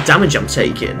amount of damage I'm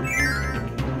taking.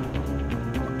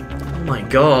 Oh my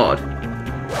god.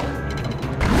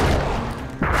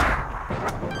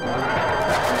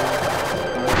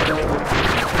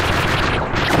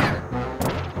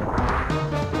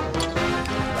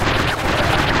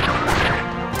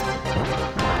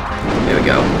 Here we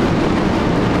go.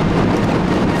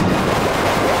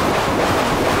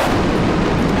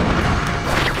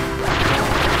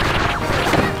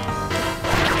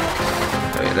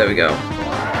 There we go.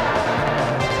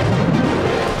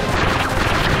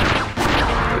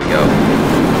 There we go.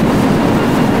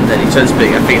 And then he turns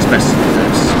big. I think it's best to do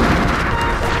this.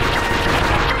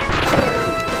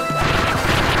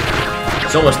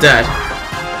 He's almost dead.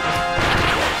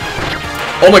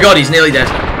 Oh my god, he's nearly dead.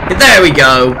 There we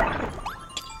go.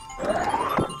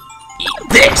 Eat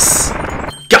this.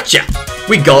 Gotcha.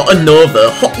 We got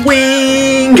another hot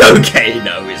wing. Okay,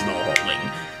 no, it's not hot wing.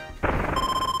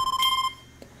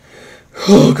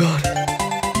 Oh god.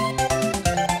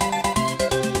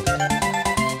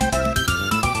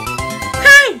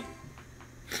 Hi!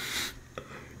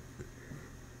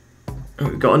 Oh,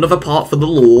 we've got another part for the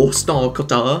lore, Star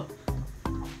Cutter.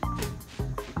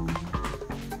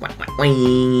 Alright.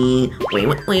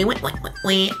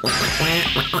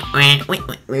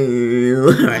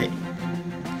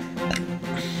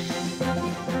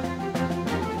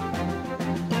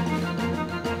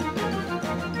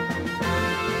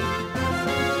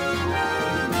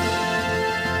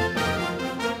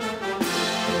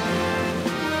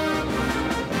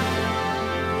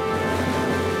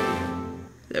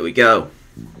 There we go.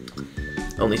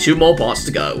 Only 2 more parts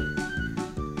to go.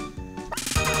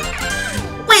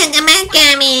 Welcome back,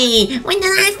 Kirby! With the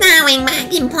last wing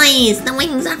back in place, the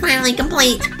wings are finally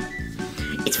complete.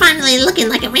 It's finally looking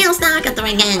like a real Star Cutter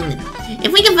again.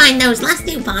 If we can find those last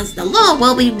 2 parts, the lore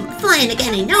will be flying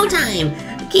again in no time.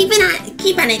 Keep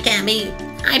at it, Kirby.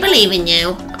 I believe in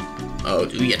you. Oh,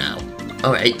 do you now?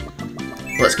 Alright.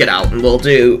 Let's get out and we'll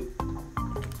do...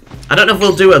 I don't know if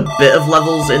we'll do a bit of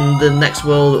levels in the next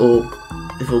world, or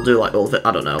if we'll do like all of it,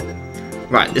 I don't know.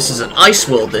 Right, this is an ice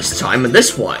world this time, and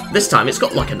this time it's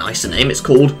got like a nicer name, it's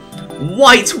called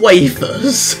White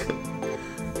Wafers.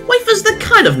 Wafers, they're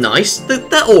kind of nice,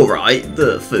 they're alright,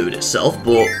 the food itself,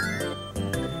 but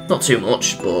not too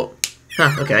much, but,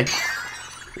 okay.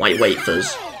 White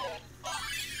Wafers.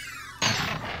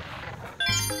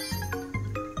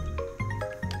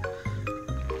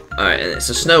 Alright, and it's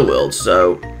a snow world,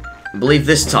 so I believe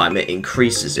this time it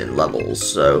increases in levels,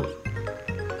 so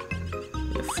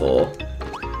 4.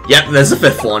 Yep, there's the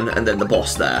 5th one, and then the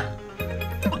boss there.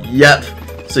 Yep.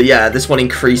 So yeah, this one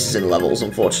increases in levels,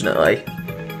 unfortunately.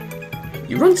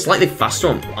 You run slightly faster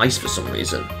on ice for some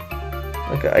reason.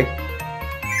 Okay.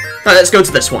 Alright, let's go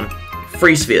to this one.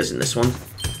 3 spheres in this one.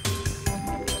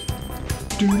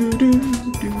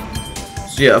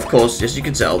 So yeah, of course, as you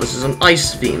can tell, this is an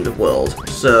ice-themed world,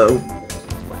 so...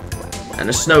 and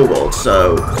a snow world,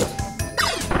 so...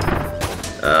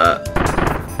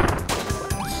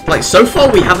 like, so far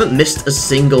we haven't missed a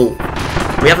single...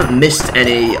 we haven't missed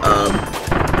any,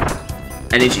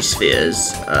 energy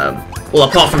spheres, well,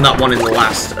 apart from that one in the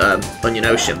last, Onion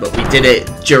Ocean, but we did it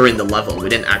during the level. We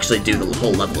didn't actually do the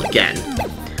whole level again.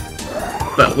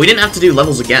 But we didn't have to do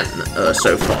levels again,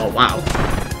 so far. Wow.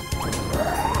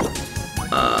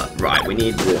 Right, we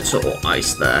need water or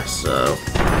ice there, so...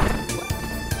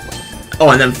 Oh,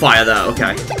 and then fire there,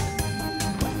 okay.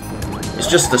 It's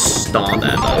just the star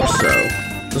there, though, so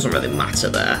it doesn't really matter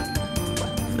there.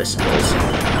 This is.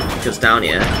 Because down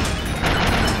here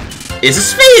is a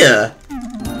sphere!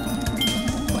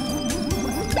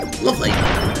 Lovely.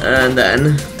 And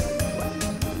then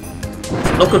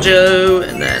Knuckle Joe,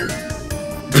 and then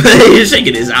he's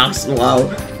shaking his ass, wow.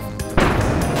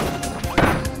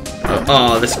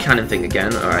 Oh, this cannon thing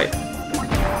again, alright.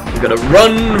 We're gonna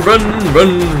run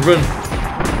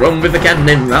with the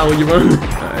cannon, how you run.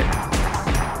 Alright.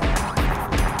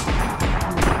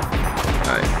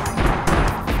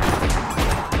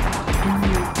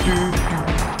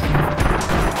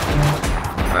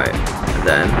 Alright, and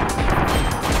then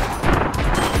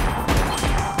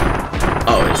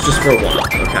oh, it's just for a while,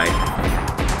 okay.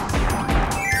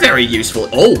 Very useful.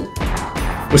 Oh!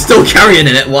 We're still carrying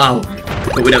it, wow.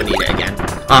 But we don't need it again.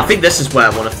 I think this is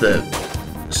where one of the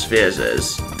spheres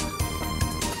is.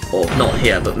 Or not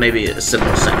here, but maybe a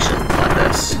similar section like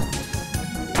this.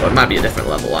 Or it might be a different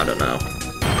level, I don't know.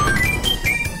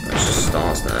 There's just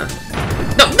stars there.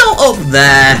 No, not up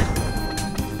there!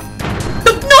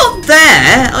 No, not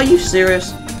there! Are you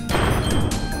serious?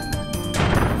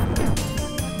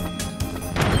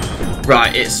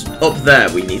 Right, it's up there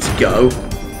we need to go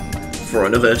for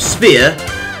another sphere.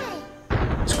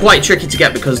 It's quite tricky to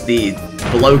get because the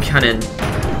below cannon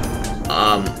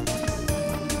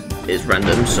is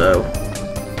random, so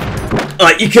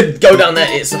you could go down there.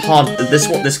 It's hard.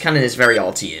 This cannon is very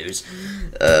hard to use.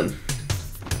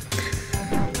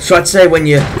 So I'd say when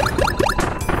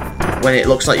it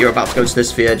looks like you're about to go to this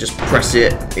sphere, just press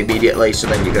it immediately, so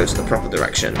then you go to the proper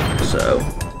direction. So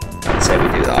I'd say we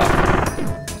do that.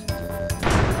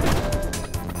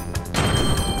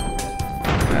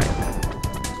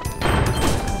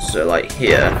 So, like,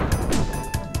 here.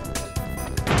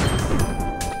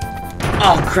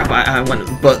 Oh, crap, I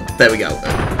went... But, there we go.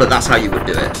 But that's how you would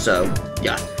do it, so,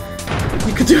 yeah.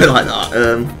 You could do it like that.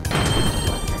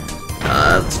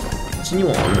 Let's continue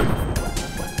on.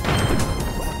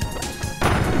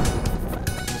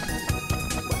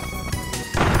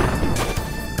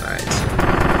 Alright.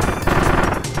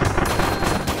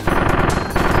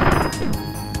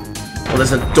 Well,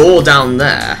 there's a door down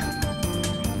there.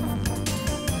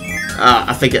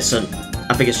 I think it's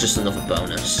just another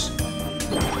bonus.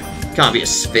 Can't be a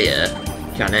sphere,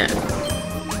 can it?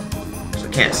 So I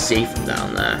can't see from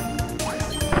down there.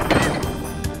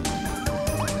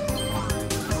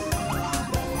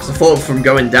 Because I thought from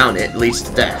going down it leads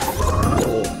to death.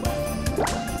 Oh.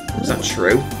 Is that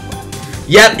true?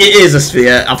 Yep, it is a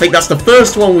sphere. I think that's the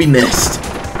first one we missed.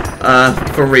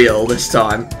 For real this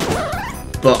time.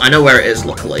 But I know where it is,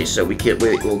 luckily, so we'll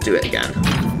do it again.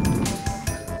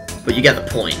 But you get the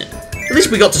point. At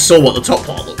least we got to saw what the top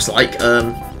part looks like.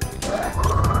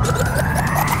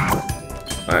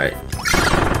 Alright.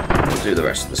 We'll do the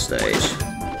rest of the stage.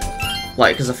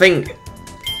 Like, because I think...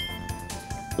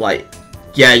 Like,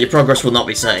 yeah, your progress will not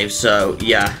be saved, so,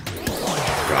 yeah.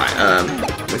 Right,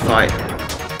 we fight...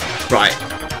 Right.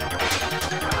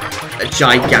 A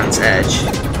gigant edge.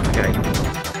 Okay.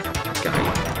 Guy.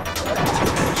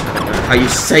 I don't know how you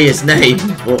say his name,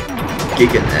 but...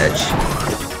 Gigant edge.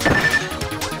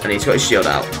 And he's got his shield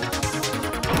out.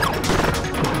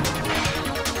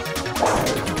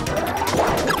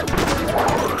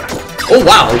 Oh,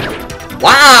 wow!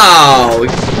 Wow! We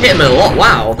hit him a lot.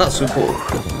 Wow, that's so cool.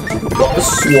 Got the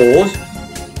sword.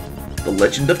 The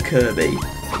Legend of Kirby.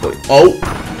 Oh!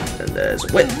 And there's a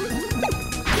whip.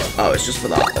 Oh, it's just for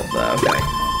that up there.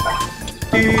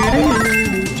 Okay.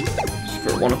 Just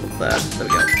for one up there. There we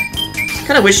go.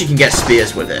 Kind of wish you can get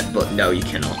spears with it, but no, you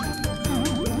cannot.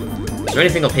 Is there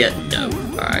anything up here? No.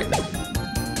 Alright.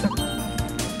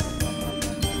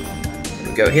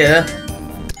 We go here.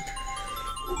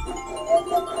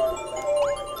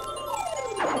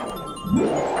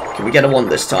 Can we get a 1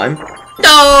 this time?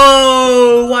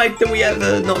 No! Why did we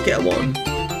ever not get a 1?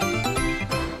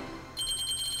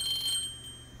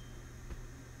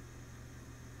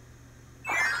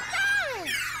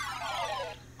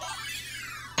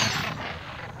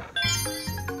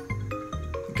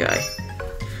 Okay.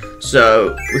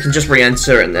 So, we can just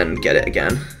re-enter and then get it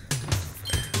again.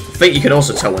 I think you can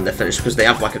also tell when they're finished because they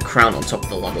have like a crown on top of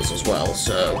the levels as well,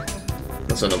 so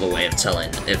that's another way of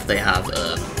telling if they have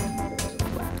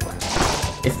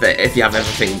if you have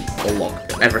everything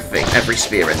unlocked, every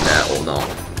sphere in there or not.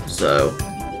 So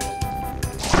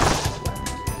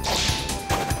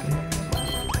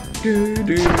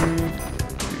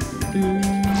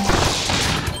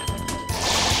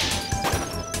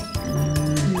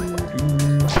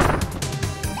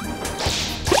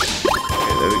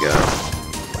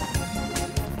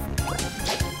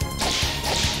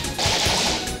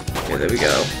Okay, there we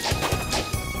go.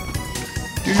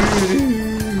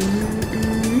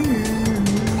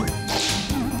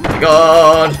 Oh my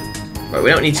god! Right, we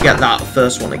don't need to get that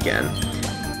first one again.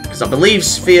 Because I believe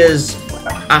spheres,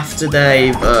 after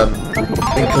they've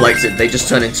been collected, they just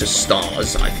turn into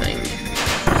stars, I think.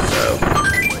 So,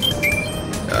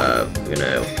 you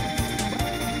know.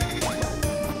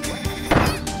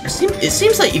 It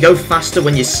seems like you go faster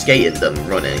when you're skating than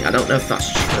running. I don't know if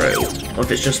that's true, or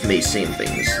if it's just me seeing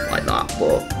things like that,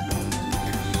 but...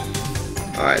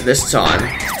 Alright, this time...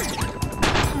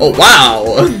 Oh,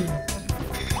 wow!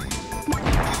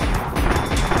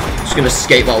 Just gonna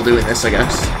skate while doing this, I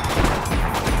guess.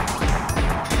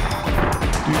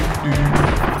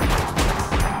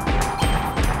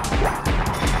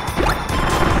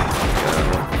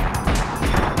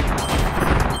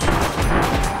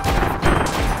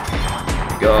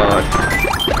 God.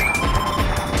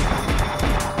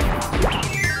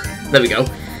 There we go.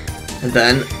 And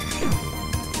then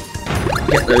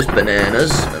get those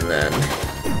bananas, and then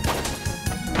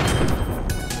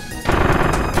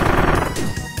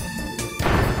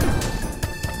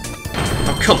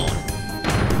oh, come on.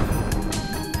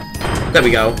 There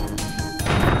we go.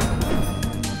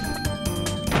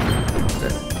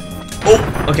 Oh,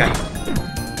 okay.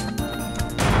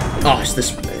 Oh,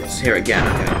 it's here again,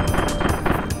 okay.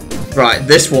 Right,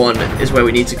 this one is where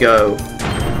we need to go.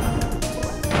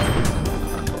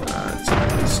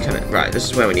 Right, this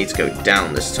is where we need to go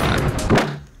down this time.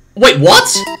 Wait, what?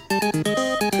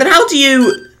 Then how do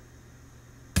you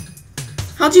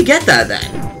get there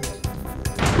then?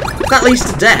 That leads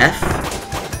to death.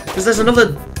 Because there's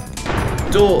another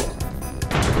door.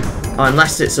 Oh,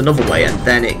 unless it's another way and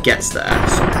then it gets there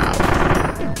somehow.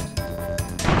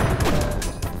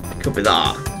 Could be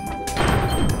that.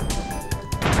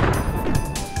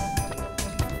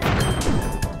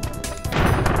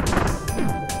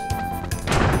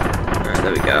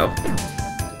 There we go.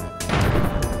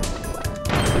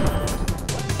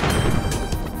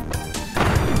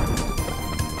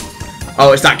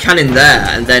 Oh, it's that cannon there,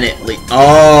 and then it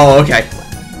oh, okay.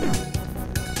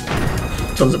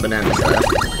 Tons of bananas there.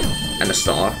 And a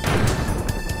star.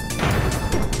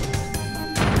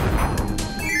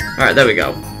 Alright, there we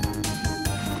go.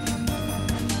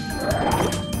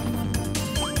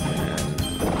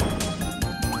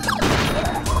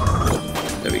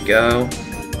 There we go.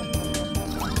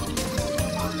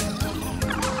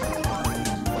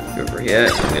 Over here,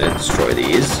 I'm gonna destroy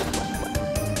these.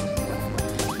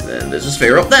 Then there's a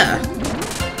sphere up there.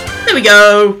 There we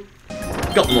go!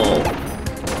 Got them all.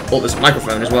 Oh, there's a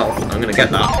microphone as well. I'm gonna get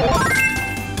that.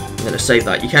 I'm gonna save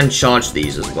that. You can charge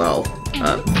these as well.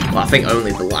 Well, I think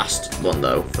only the last one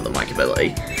though, for the mic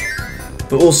ability.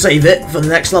 But we'll save it for the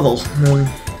next level. Gonna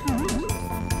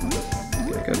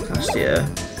go past here.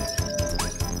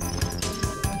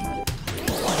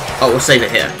 Oh, we'll save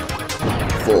it here.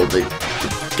 For the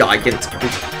Gigant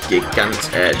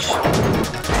edge.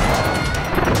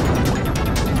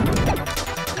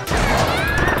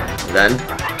 Then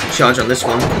charge on this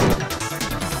one.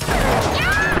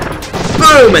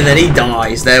 Boom! And then he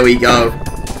dies. There we go.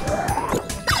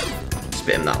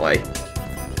 Spit him that way,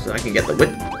 so I can get the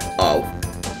whip. Oh.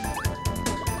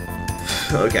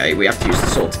 Okay, we have to use the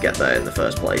sword to get there in the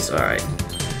first place. All right.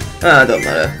 Don't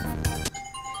matter.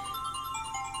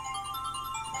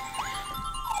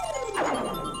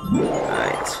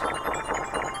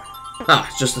 Ah,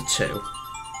 it's just the two.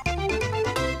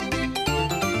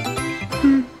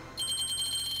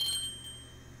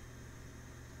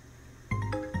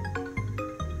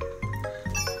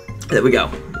 There we go.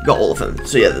 Got all of them.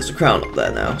 So yeah, there's a crown up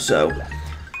there now. So,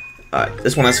 alright,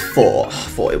 this one has 4. I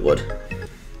thought it would.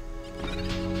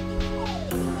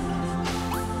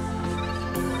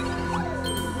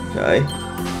 Okay.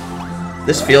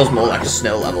 This feels more like a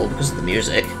snow level because of the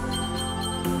music.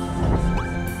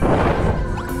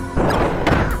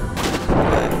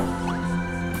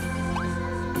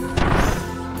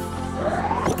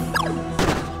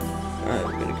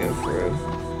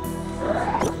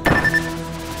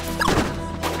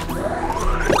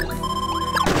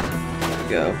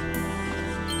 Go.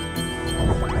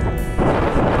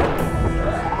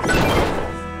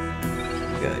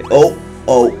 Okay.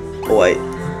 Oh, wait.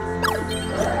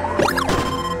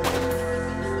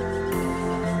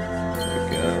 There we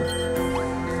go.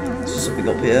 Is there something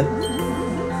up here?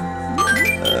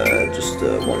 Just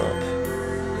one up.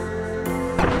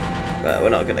 I'm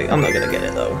not gonna get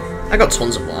it though. I got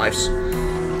tons of lives.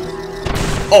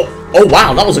 Oh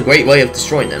wow, that was a great way of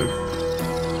destroying them.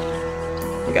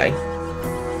 Okay.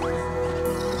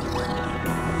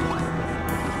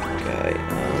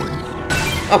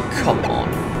 Oh, come on.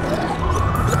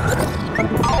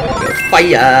 Okay.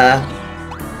 fire.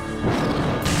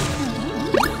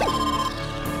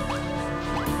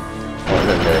 Oh, and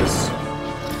then there's...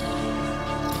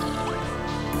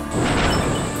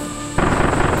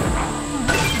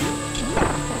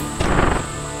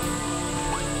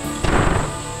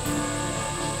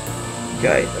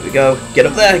 Okay, there we go. Get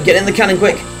up there. Get in the cannon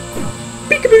quick.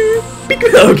 Peekaboo.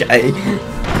 Peekaboo. Okay.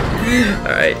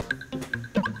 Alright.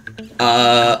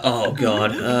 Oh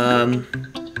god.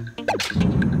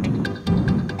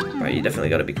 Right, you definitely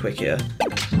gotta be quick here.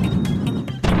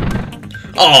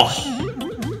 Oh!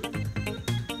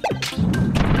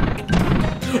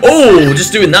 Oh,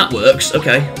 just doing that works.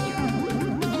 Okay.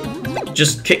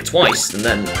 Just kick twice, and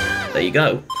then there you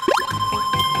go.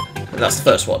 And that's the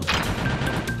first one.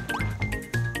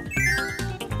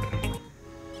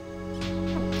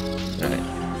 Alright.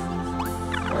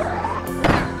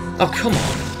 Oh, come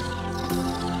on.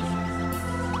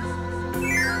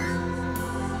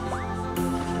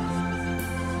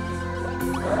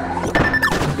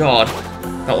 God,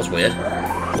 that was weird.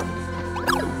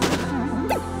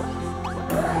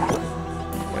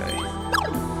 Okay.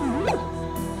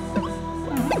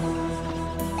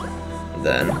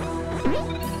 Then.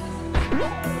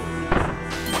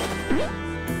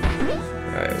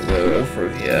 Alright, we'll go through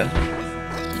here.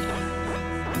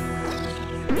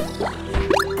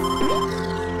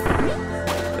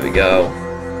 There we go.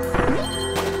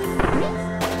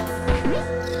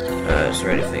 Is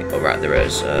there anything? Oh, right, there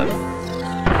is.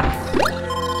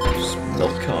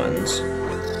 Milk cartons.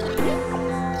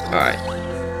 Alright.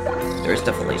 There is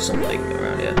definitely something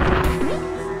around here.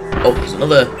 Oh, there's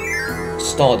another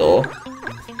star door.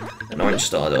 An orange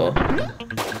star door.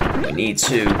 We need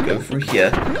to go through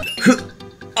here.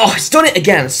 Oh, it's done it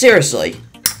again! Seriously!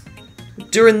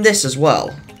 During this as well.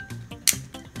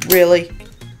 Really?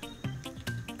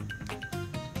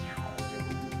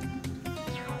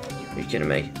 Are you kidding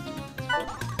me?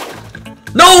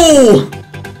 No!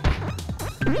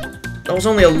 That was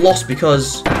only a loss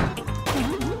because...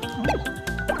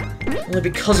 only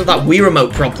because of that Wii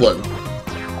Remote problem.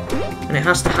 And it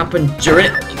has to happen during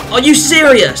it. Are you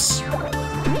serious?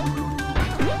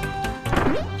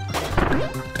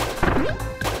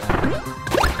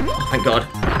 Oh, thank God.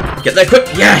 Get there quick.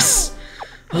 Yes!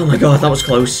 Oh my God, that was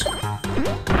close.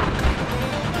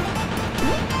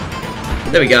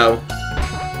 There we go.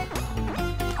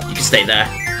 You can stay there.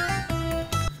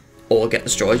 Or get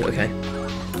destroyed, okay.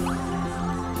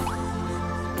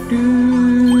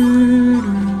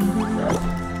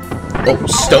 Oh,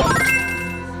 stop.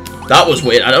 That was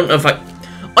weird. I don't know if I...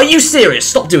 Are you serious?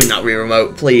 Stop doing that, Wii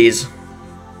Remote, please. I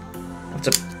have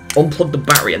to unplug the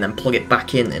battery and then plug it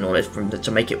back in order for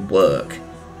to make it work.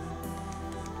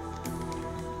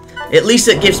 At least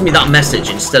it gives me that message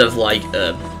instead of, like,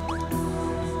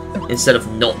 instead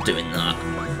of not doing that.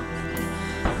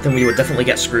 Then we would definitely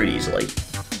get screwed easily.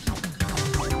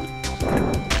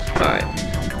 Alright.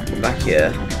 Back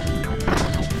here.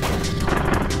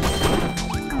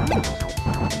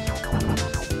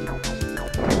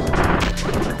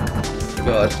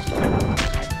 God.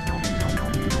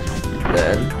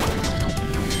 Then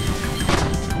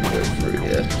go through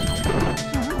here.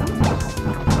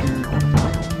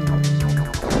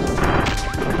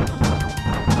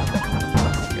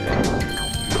 Okay.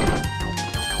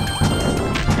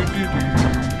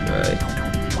 Right.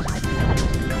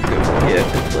 Go through here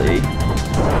quickly.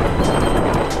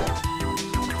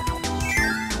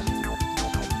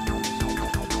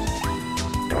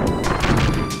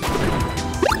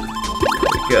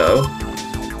 Go.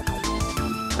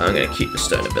 I'm gonna keep the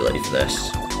stone ability for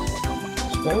this. So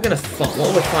what we're gonna fight? What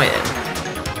are we fighting?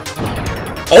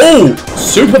 Oh,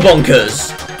 super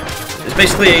bonkers! It's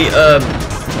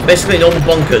basically normal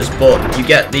bonkers, but you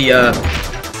get the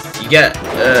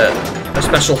a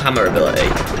special hammer ability.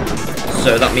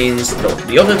 So that means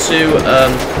the other two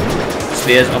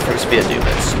spears offering spear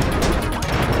damage.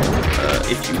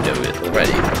 If you do it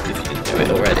already, if you didn't do it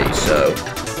already, so.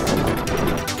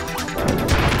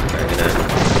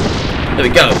 There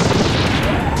we go.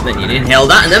 Then you inhale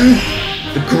that, and then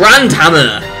the Grand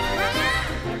Hammer.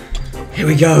 Here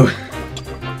we go.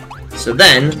 So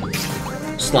then,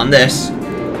 slam this,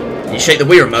 and you shake the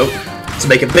Wii Remote to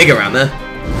make a bigger hammer.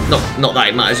 Not that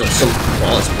it matters on some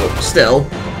parts, but still.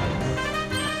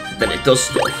 Then it does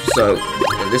stuff. So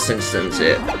in this instance,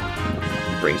 it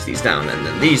brings these down, and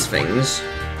then these things.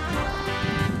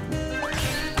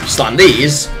 You slam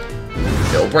these,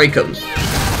 it'll break them.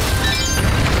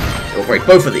 It'll break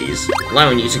both of these,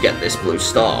 allowing you to get this blue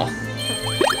star.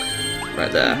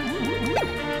 Right there.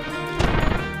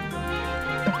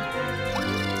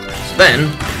 So then,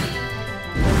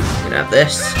 we're gonna have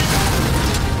this.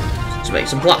 to make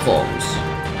some platforms.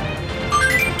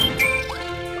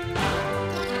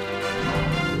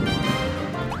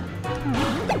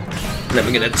 And then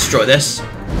we're gonna destroy this.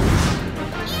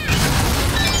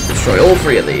 Destroy all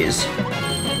 3 of these.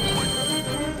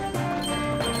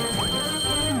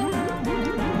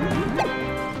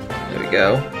 There we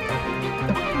go.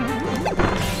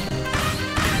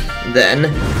 And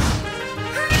then,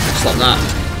 just like that.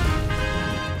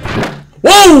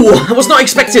 Whoa! I was not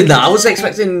expecting that. I was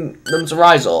expecting them to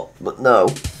rise up, but no.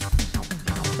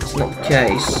 That's not the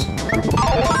case.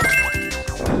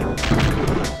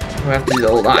 We have to do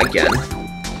all that again.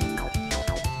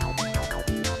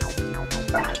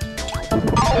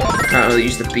 Can't really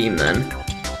use the beam then.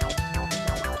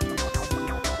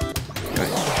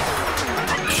 Right.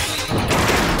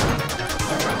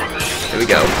 Here we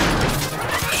go.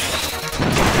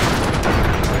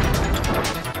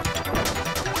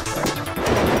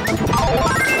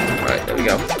 Right, there we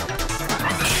go.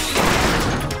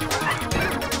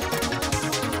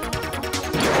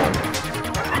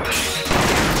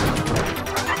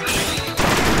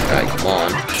 Alright, come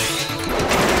on.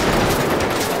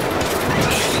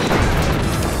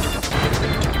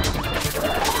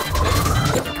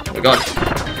 Oh my god.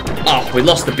 Oh, we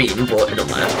lost the beam, but it don't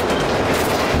matter.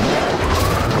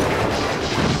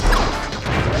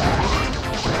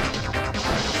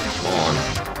 Come on.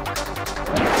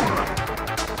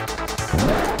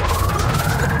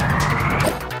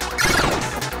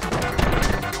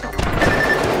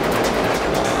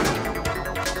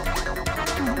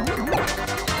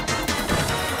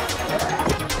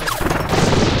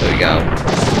 There we go.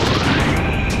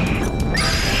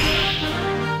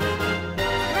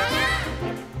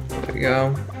 There we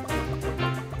go.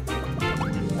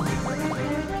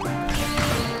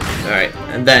 Alright,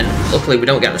 and then, luckily we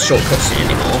don't get the short cutscene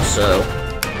anymore, so...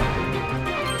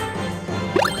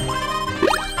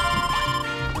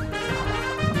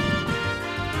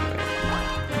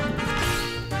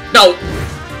 No!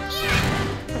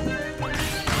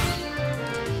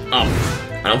 Oh,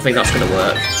 I don't think that's gonna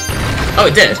work. Oh,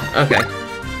 it did? Okay.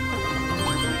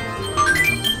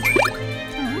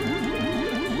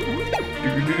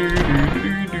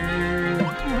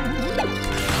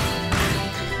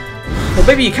 Well,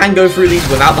 maybe you can go through these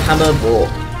without the hammer, but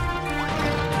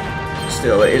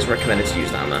still, it is recommended to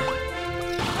use the hammer.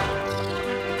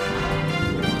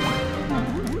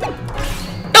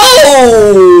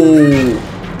 Oh!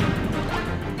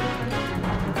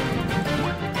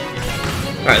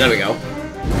 Alright, there we go.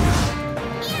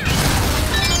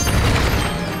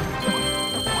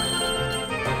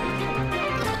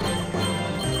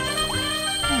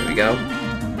 There we go.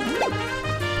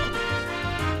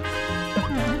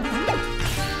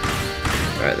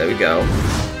 Alright, there we go.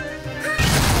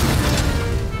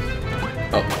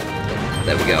 Oh,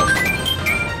 there we go.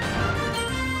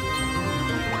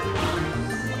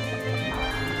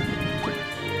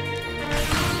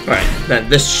 Alright, then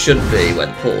this should be where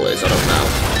the pool is, I don't know.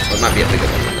 Or it might be a bigger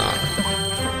one than that.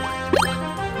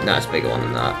 No, it's a bigger one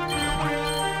than that.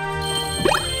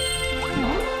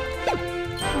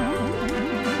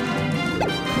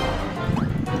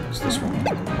 What's this one?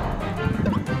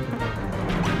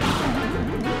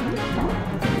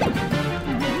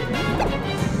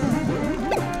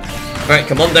 Alright,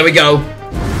 come on, there we go.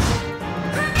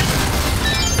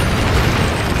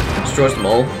 Destroys them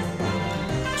all.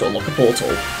 To unlock a portal.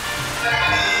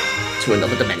 To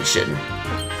another dimension.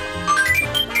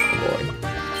 Oh boy.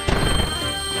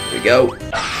 Here we go.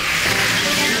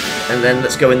 And then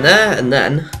let's go in there, and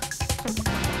then...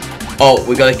 Oh,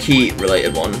 we got a key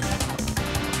related one.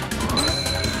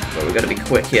 So we gotta be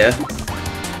quick here.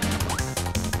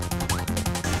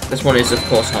 This one is of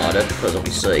course harder, because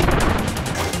obviously...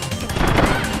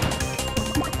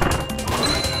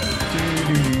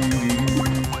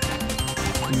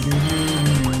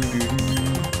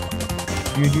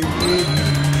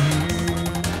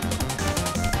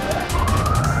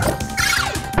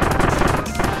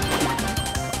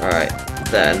 Alright,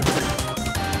 then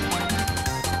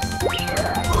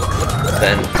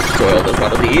destroy all those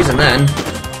bodies, and then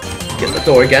get the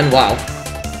door again. Wow,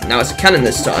 now it's a cannon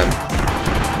this time.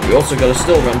 We also gotta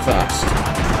still run fast.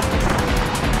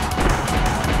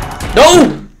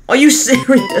 No! Are you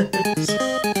serious?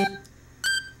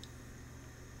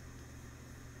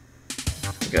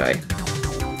 Okay.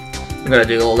 I'm gonna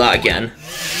do all that again.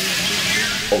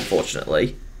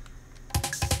 Unfortunately.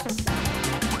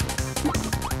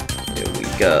 Here we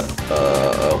go.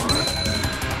 Uh-oh.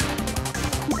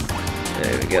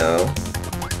 There we go.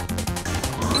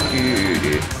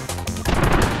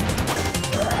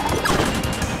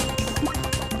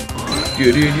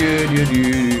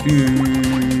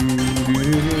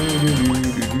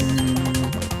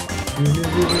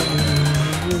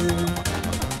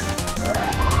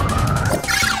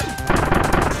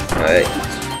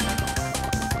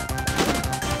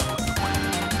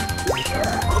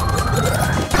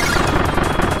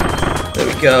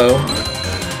 go.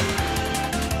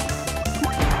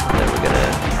 Then we're gonna...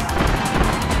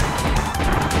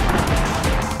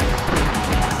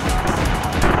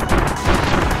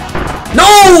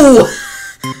 No!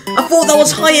 I thought that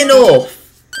was high enough.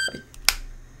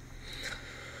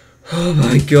 Oh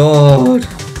my god.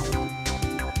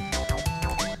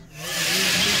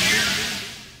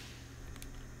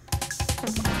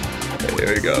 Okay,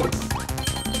 there we go.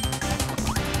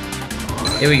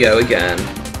 Here we go again.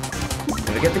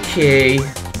 Gonna get the key.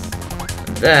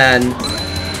 And then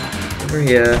over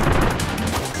here.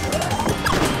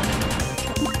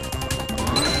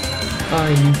 I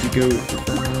need to go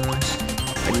fast.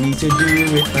 I need to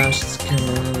do it fast as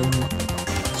can,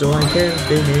 so I can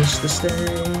finish the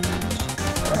stage.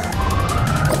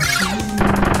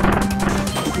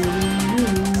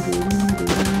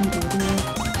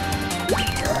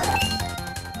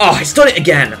 Oh, he's done it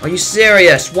again! Are you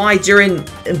serious? Why during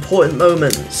important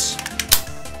moments?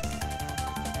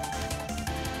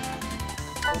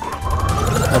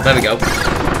 Oh, there we go.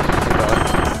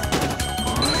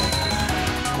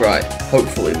 Right,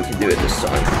 hopefully we can do it this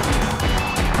time.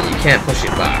 You can't push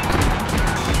it back.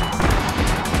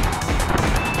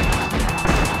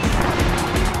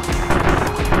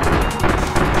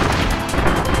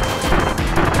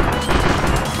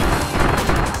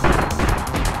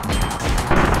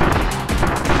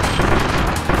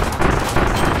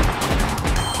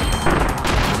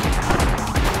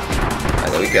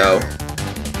 Go.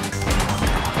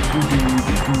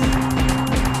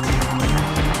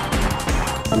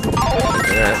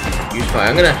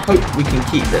 I'm gonna hope we can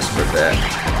keep this for a bit.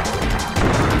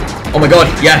 Oh my god,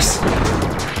 yes!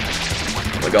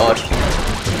 Oh my god.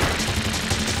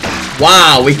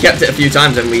 Wow, we kept it a few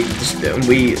times and we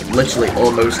literally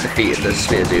almost defeated the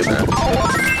Sphere Doom there.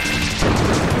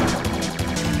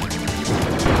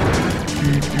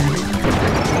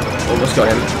 Almost got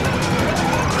him.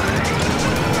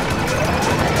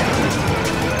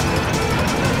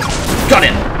 Got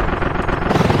him!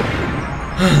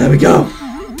 There we go.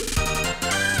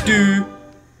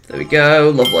 There we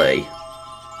go, lovely.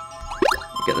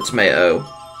 Get the tomato,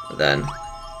 and then...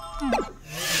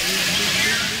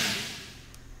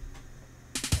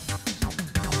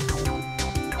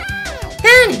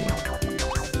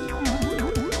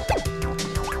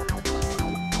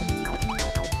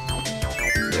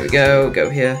 There we go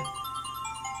here.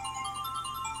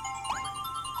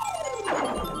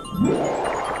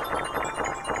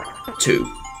 Two.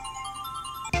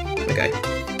 Okay.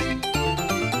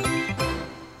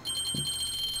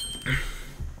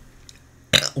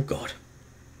 Oh god.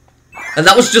 And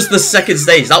that was just the second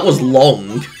stage. That was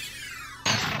long.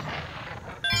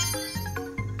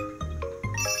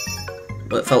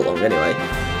 Well, it felt long anyway.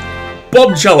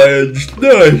 Bomb challenge!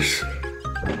 Nice!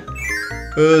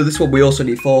 This one we also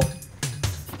need 4.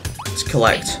 Let's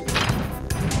collect.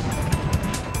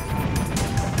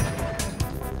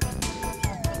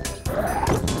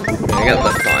 I got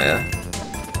the fire.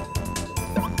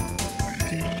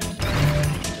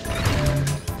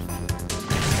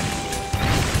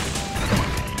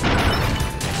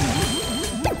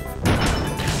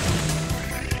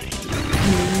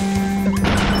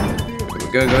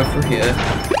 Go for here.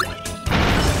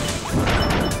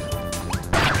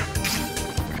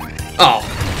 Oh,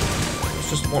 it's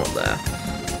just one up there.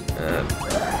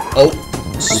 Oh,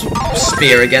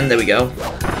 spear again. There we go.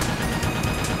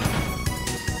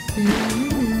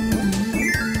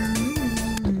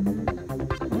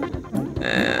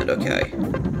 And okay.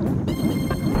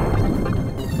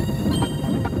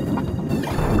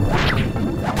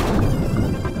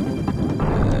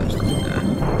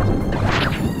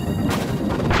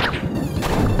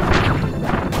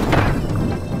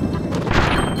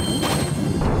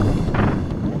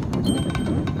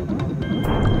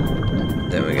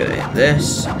 Then we're gonna hit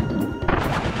this.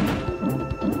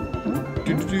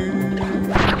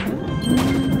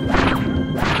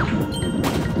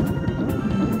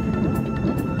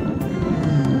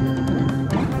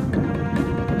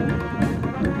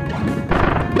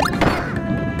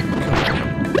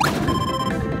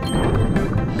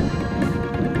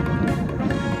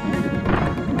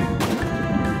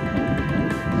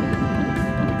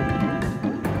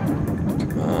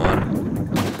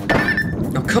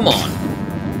 Come on.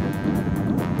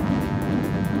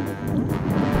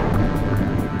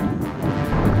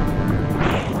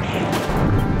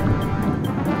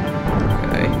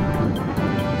 Okay.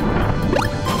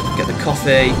 Get the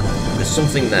coffee. There's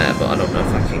something there, but I don't know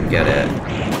if I can get it.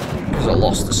 Because I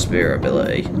lost the spear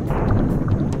ability.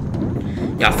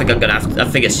 Yeah, I think I'm gonna have to, I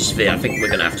think it's a sphere. I think we're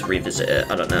gonna have to revisit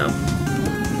it. I don't know.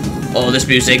 Oh, this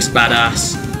music's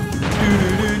badass.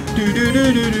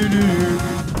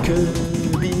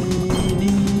 Kirby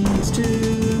needs to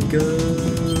go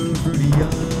through the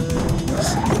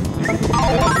ice.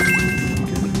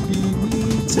 Kirby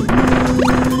needs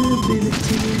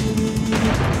ability.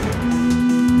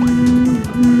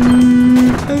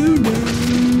 Oh no,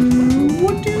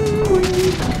 what do I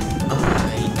need? I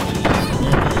need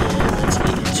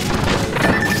ability to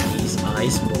go through these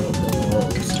ice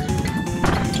balls. To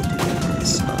do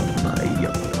this on my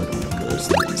own, because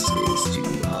this is too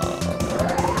hard.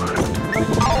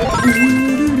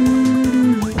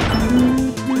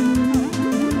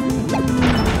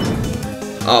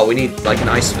 Oh, we need like an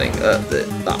ice thing,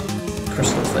 that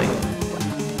crystal thing.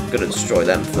 I'm gonna destroy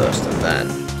them first and then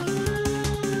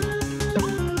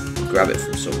grab it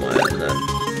from somewhere and then...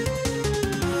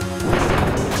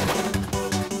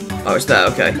 Oh, it's there,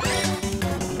 okay.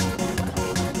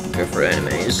 Go for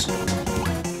enemies.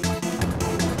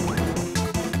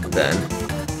 Then...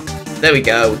 There we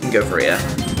go, we can go for here.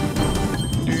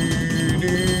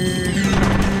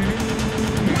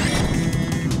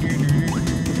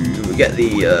 We get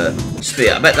the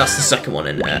spear. I bet that's the second one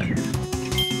in there.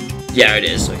 Yeah, it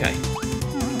is, okay.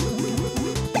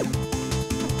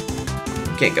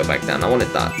 Can't go back down. I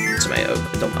wanted that tomato.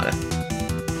 It don't matter.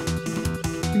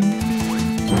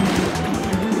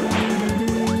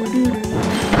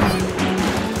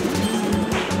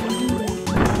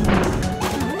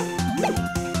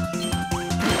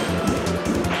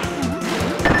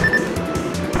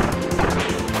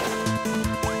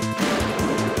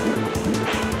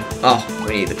 Oh,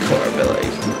 we need the core ability.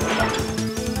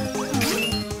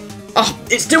 Oh,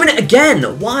 it's doing it again!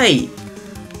 Why?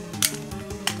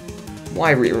 Why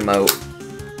remote?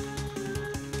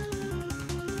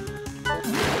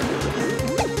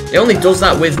 It only does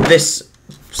that with this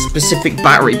specific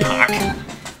battery pack,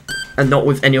 and not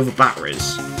with any other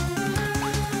batteries.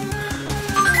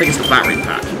 I think it's the battery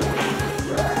pack.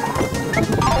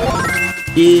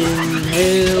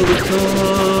 Inhale the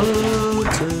cold.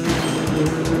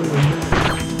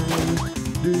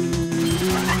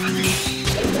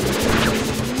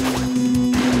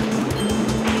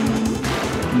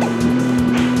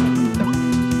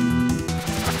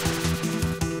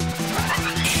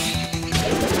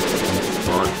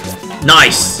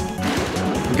 Nice!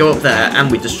 We go up there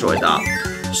and we destroy that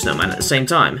snowman at the same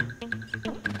time.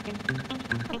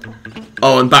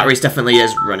 Oh, and batteries definitely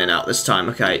is running out this time,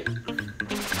 okay. But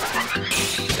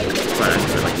I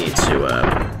really need to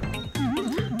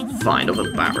find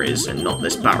other batteries and not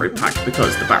this battery pack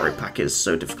because the battery pack is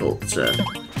so difficult to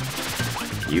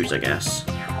use, I guess.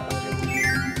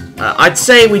 I'd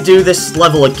say we do this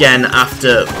level again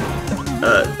after...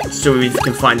 so we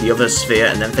can find the other sphere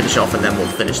and then finish off and then we'll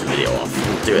finish the video off.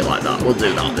 We'll do it like that. We'll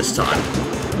do that this time.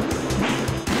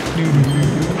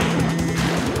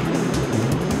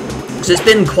 Because it's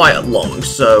been quite long,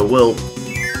 so we'll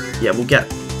get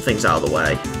things out of the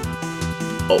way.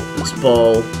 Oh, this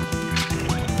ball.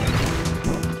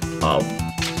 Oh.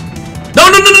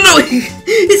 No!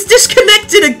 It's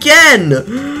disconnected again!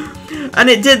 And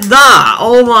it did that!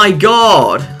 Oh my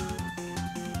god!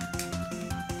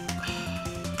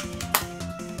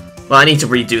 Well, I need to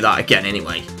redo that again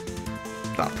anyway.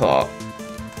 That part.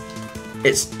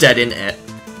 It's dead in it.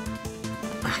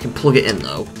 I can plug it in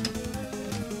though.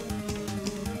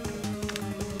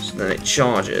 So then it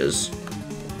charges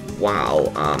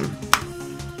while I'm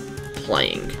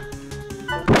playing.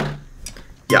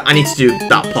 Yeah, I need to do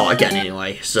that part again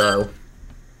anyway, so...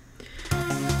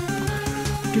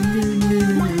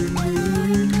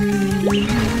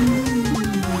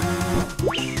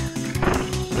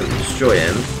 Destroy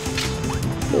him.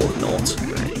 Or not.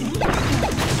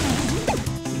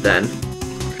 Then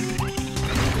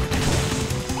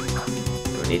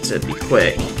we need to be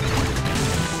quick.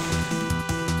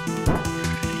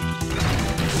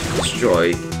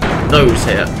 Destroy those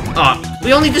here. Ah,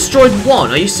 we only destroyed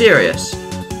one. Are you serious?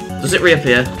 Does it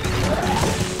reappear?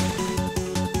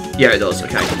 Yeah, it does.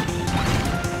 Okay.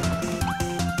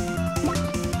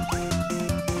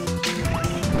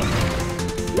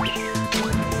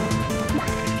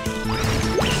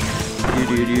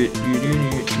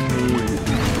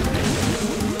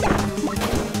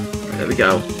 There we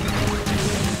go.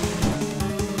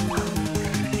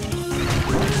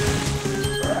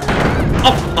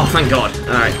 Oh, thank God.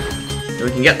 Alright. Then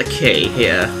we can get the key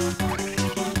here.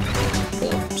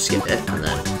 Or skip it, and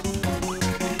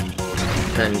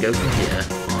then go from here.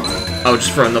 Oh,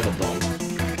 just throw another bomb.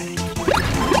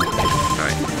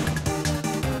 Alright.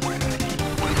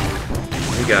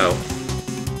 There we go.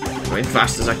 Going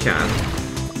fast as I can.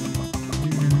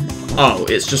 Oh,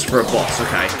 it's just for a boss,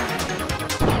 okay.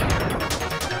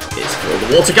 It's for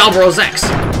the Water Galbros X!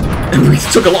 We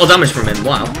took a lot of damage from him,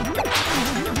 wow.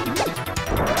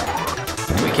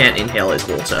 We can't inhale his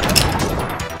water.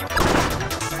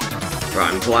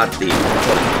 Right, I'm glad the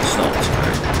recording stopped.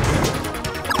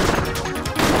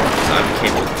 So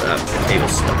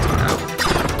cable's stopped now.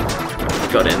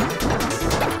 Got him.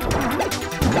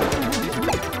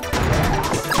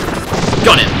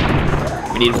 Got him!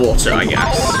 We need water, I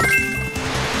guess.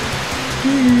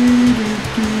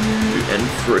 And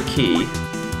for a key.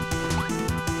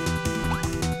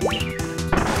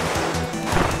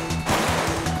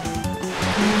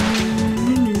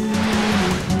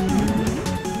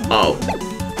 Oh.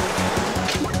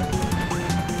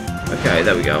 Okay,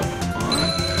 there we go.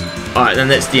 Alright, then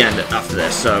that's the end after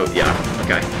this, so yeah,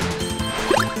 okay.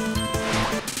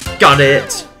 Got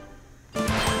it!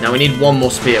 Now we need one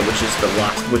more spear, which is the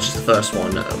first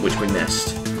one, which we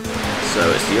missed. So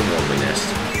it's the other one we missed.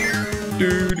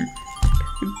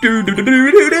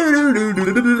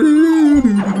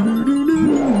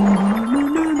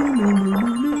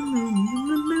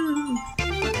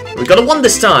 We got a 1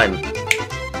 this time!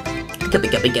 Gabby,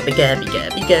 gabby, gabby, gabby,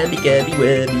 gabby, gabby, gabby,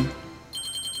 wabby.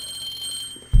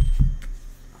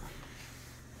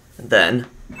 And then...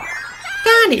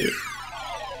 got it!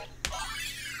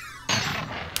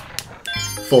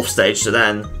 4th stage, so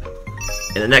then...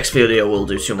 in the next video we'll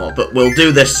do 2 more, but we'll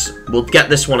do this, we'll get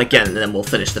this one again, and then we'll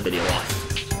finish the video off.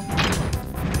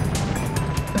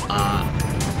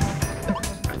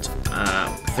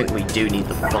 I think we do need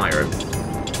the fire.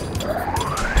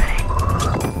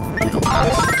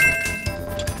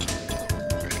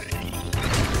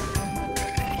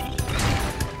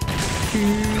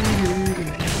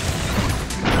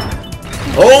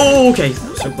 Oh, okay,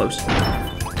 so close.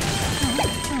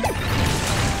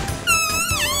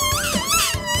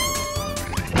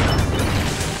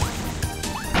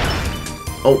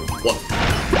 Oh, what?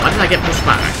 Why did I get pushed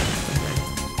back?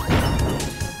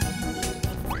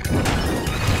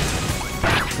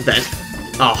 Okay. Then,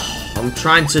 oh, I'm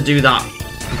trying to do that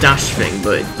dash thing,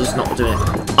 but it does not do it.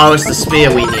 Oh, it's the spear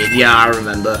we need. Yeah, I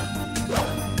remember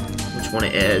which one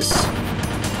it is.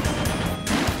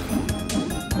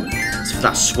 It's for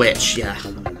that switch, yeah.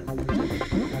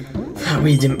 That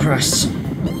we didn't press.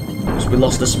 So we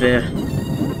lost the spear.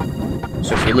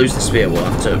 So if we lose the spear, we'll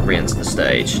have to re-enter the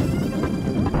stage.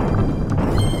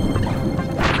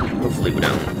 Hopefully we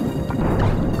don't.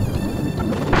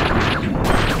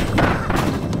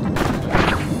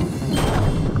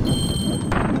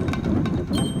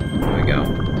 There we go.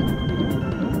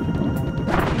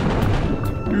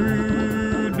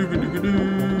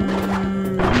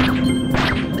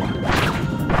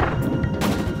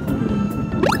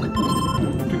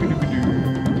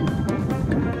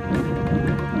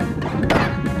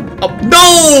 Oh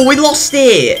no! We lost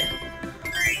it!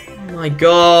 Oh my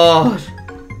god.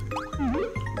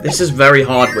 This is very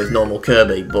hard with normal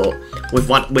Kirby, but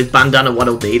with Bandana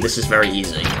Waddle Dee, this is very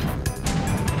easy.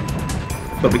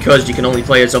 But because you can only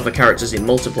play as other characters in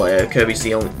multiplayer, Kirby's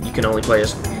the only you can only play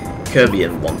as Kirby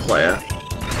in 1 player.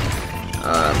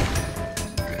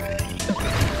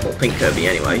 Well, Pink Kirby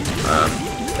anyway.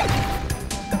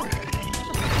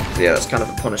 So yeah, that's kind of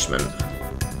a punishment.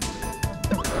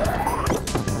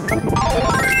 There we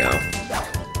go.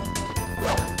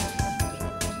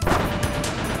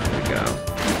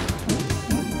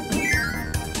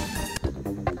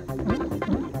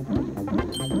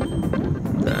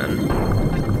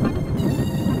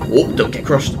 Oh, don't get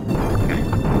crushed. Okay.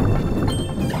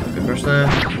 Don't get crushed there.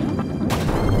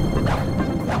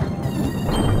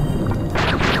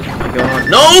 Oh my god.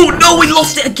 No! No, we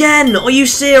lost it again! Are you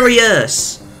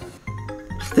serious?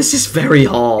 This is very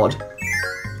hard.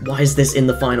 Why is this in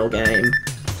the final game?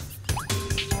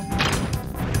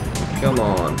 Come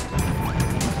on.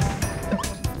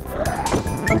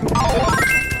 Oh,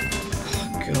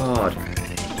 god.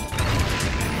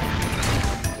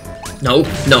 No,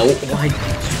 no, why?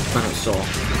 Bounce off.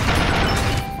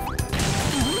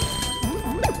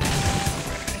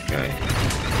 Okay.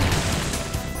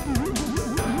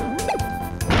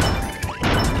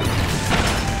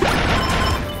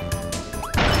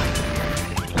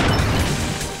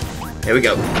 Here we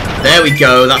go. There we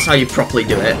go. That's how you properly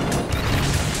do it.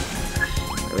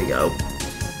 There we go.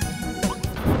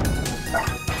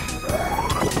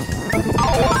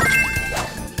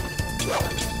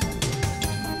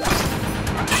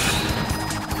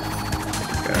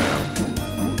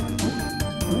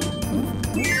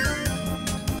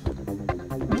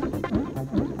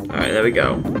 Alright, there we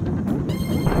go.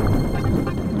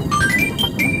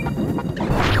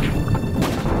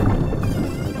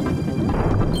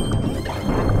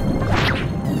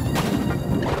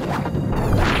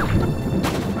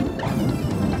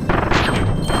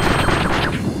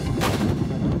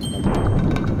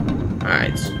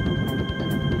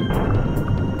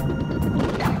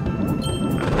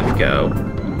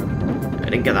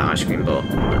 didn't get that ice cream, but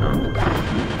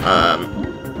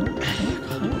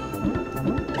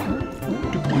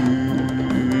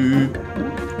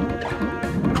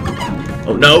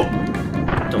oh no!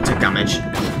 Don't take damage.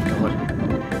 God.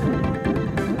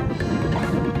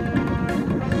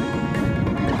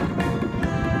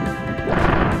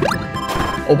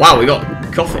 Oh wow, we got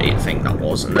coffee, I think that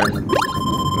was, and then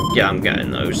yeah, I'm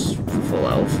getting those for full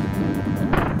health.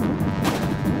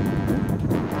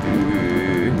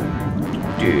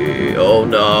 Oh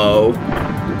no!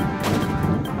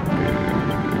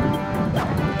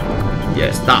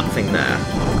 Yes, that thing there.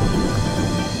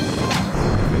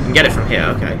 We can get it from here,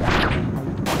 okay.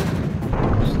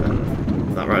 So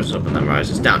then that rises up and then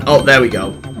rises down. Oh, there we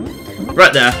go.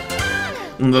 Right there.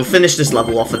 And we'll finish this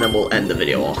level off and then we'll end the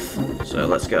video off. So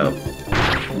let's go.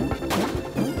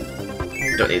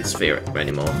 Don't need the sphere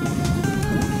anymore.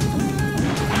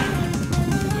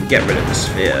 Get rid of the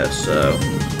sphere, so...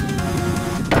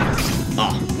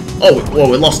 Oh, well,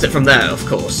 we lost it from there, of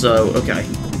course, so, okay.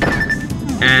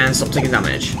 And stop taking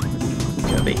damage.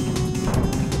 Kirby.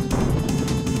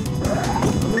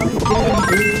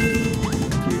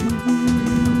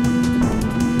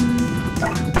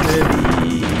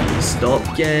 Kirby, stop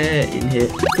getting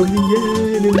hit from the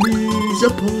enemies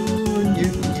upon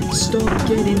you. Stop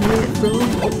getting hit from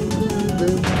all of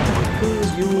them, because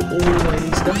you'll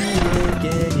always die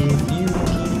again if you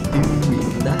keep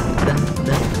doing that.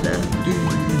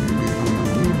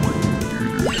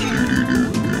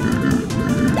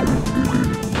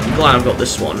 I'm glad I've got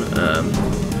this one. Let's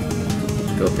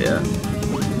go up here.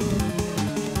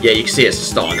 Yeah, you can see it's a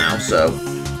star now, so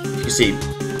you can see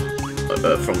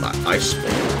from that ice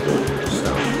spin.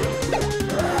 So.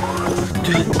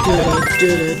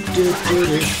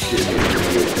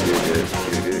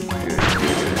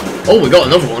 Oh, we got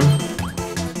another one.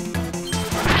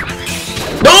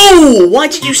 No! Why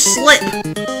did you slip?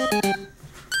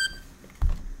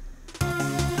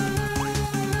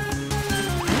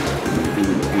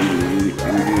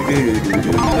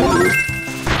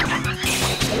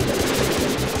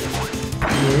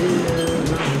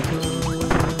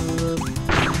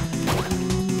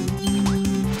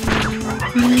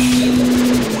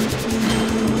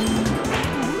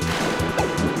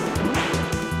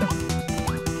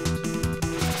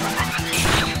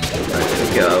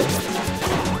 Go.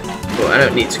 Well, I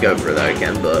don't need to go through that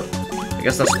again, but I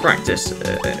guess that's practice. I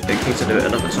need to do it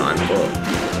another time, but...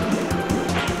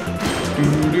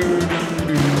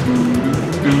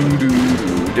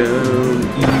 Don't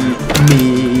eat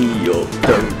me up,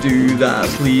 don't do that,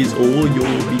 please, or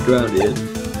you'll be grounded.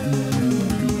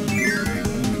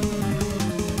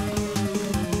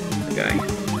 Okay.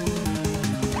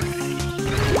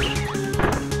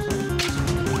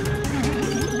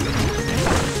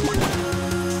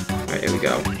 Right, here we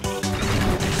go.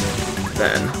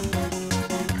 Then...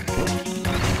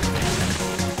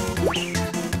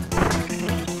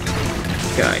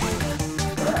 Okay.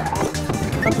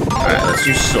 Alright, let's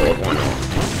use sword, why not?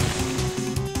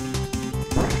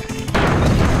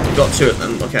 We've got two of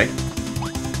them, okay.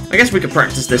 I guess we could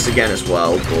practice this again as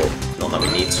well, but not that we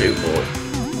need to, but...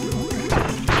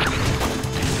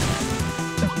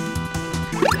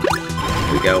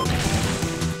 Here we go.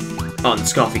 Oh, and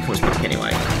Scarfy comes back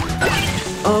anyway.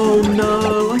 Oh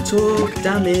no, I took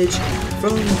damage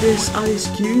from this ice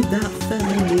cube that fell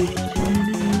on me.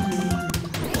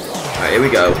 Alright, here we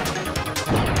go.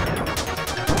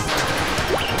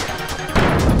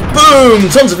 Boom!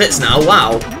 Tons of hits now,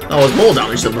 wow. That was more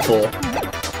damage than before.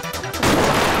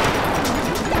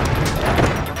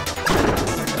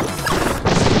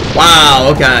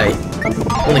 Wow, okay.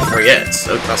 Only 3 hits,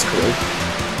 so that's cool.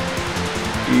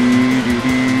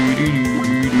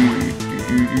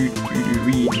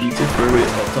 We need to throw it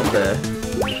up top there.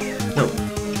 No.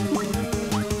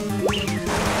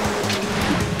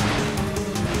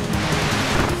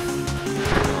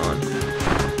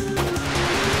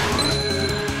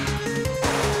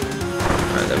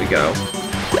 There we go.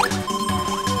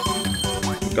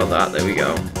 Got that, there we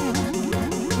go.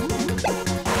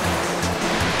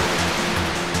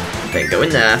 Okay, go in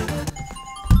there.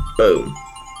 Boom.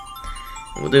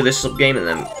 And we'll do this sub-game and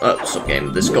then...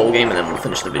 sub-game. This goal game and then we'll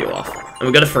finish the video off. And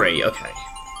we got a 3, okay.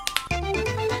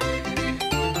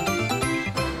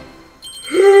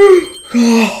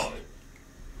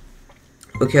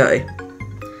 Okay.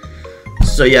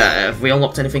 So yeah, have we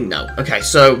unlocked anything? No. Okay,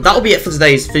 so that'll be it for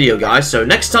today's video, guys. So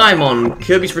next time on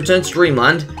Kirby's Return to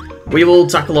Dreamland, we will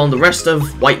tackle on the rest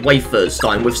of White Wafer,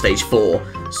 starting with Stage 4.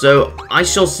 So I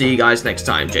shall see you guys next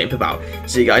time. Jump about.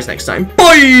 See you guys next time.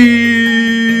 Bye!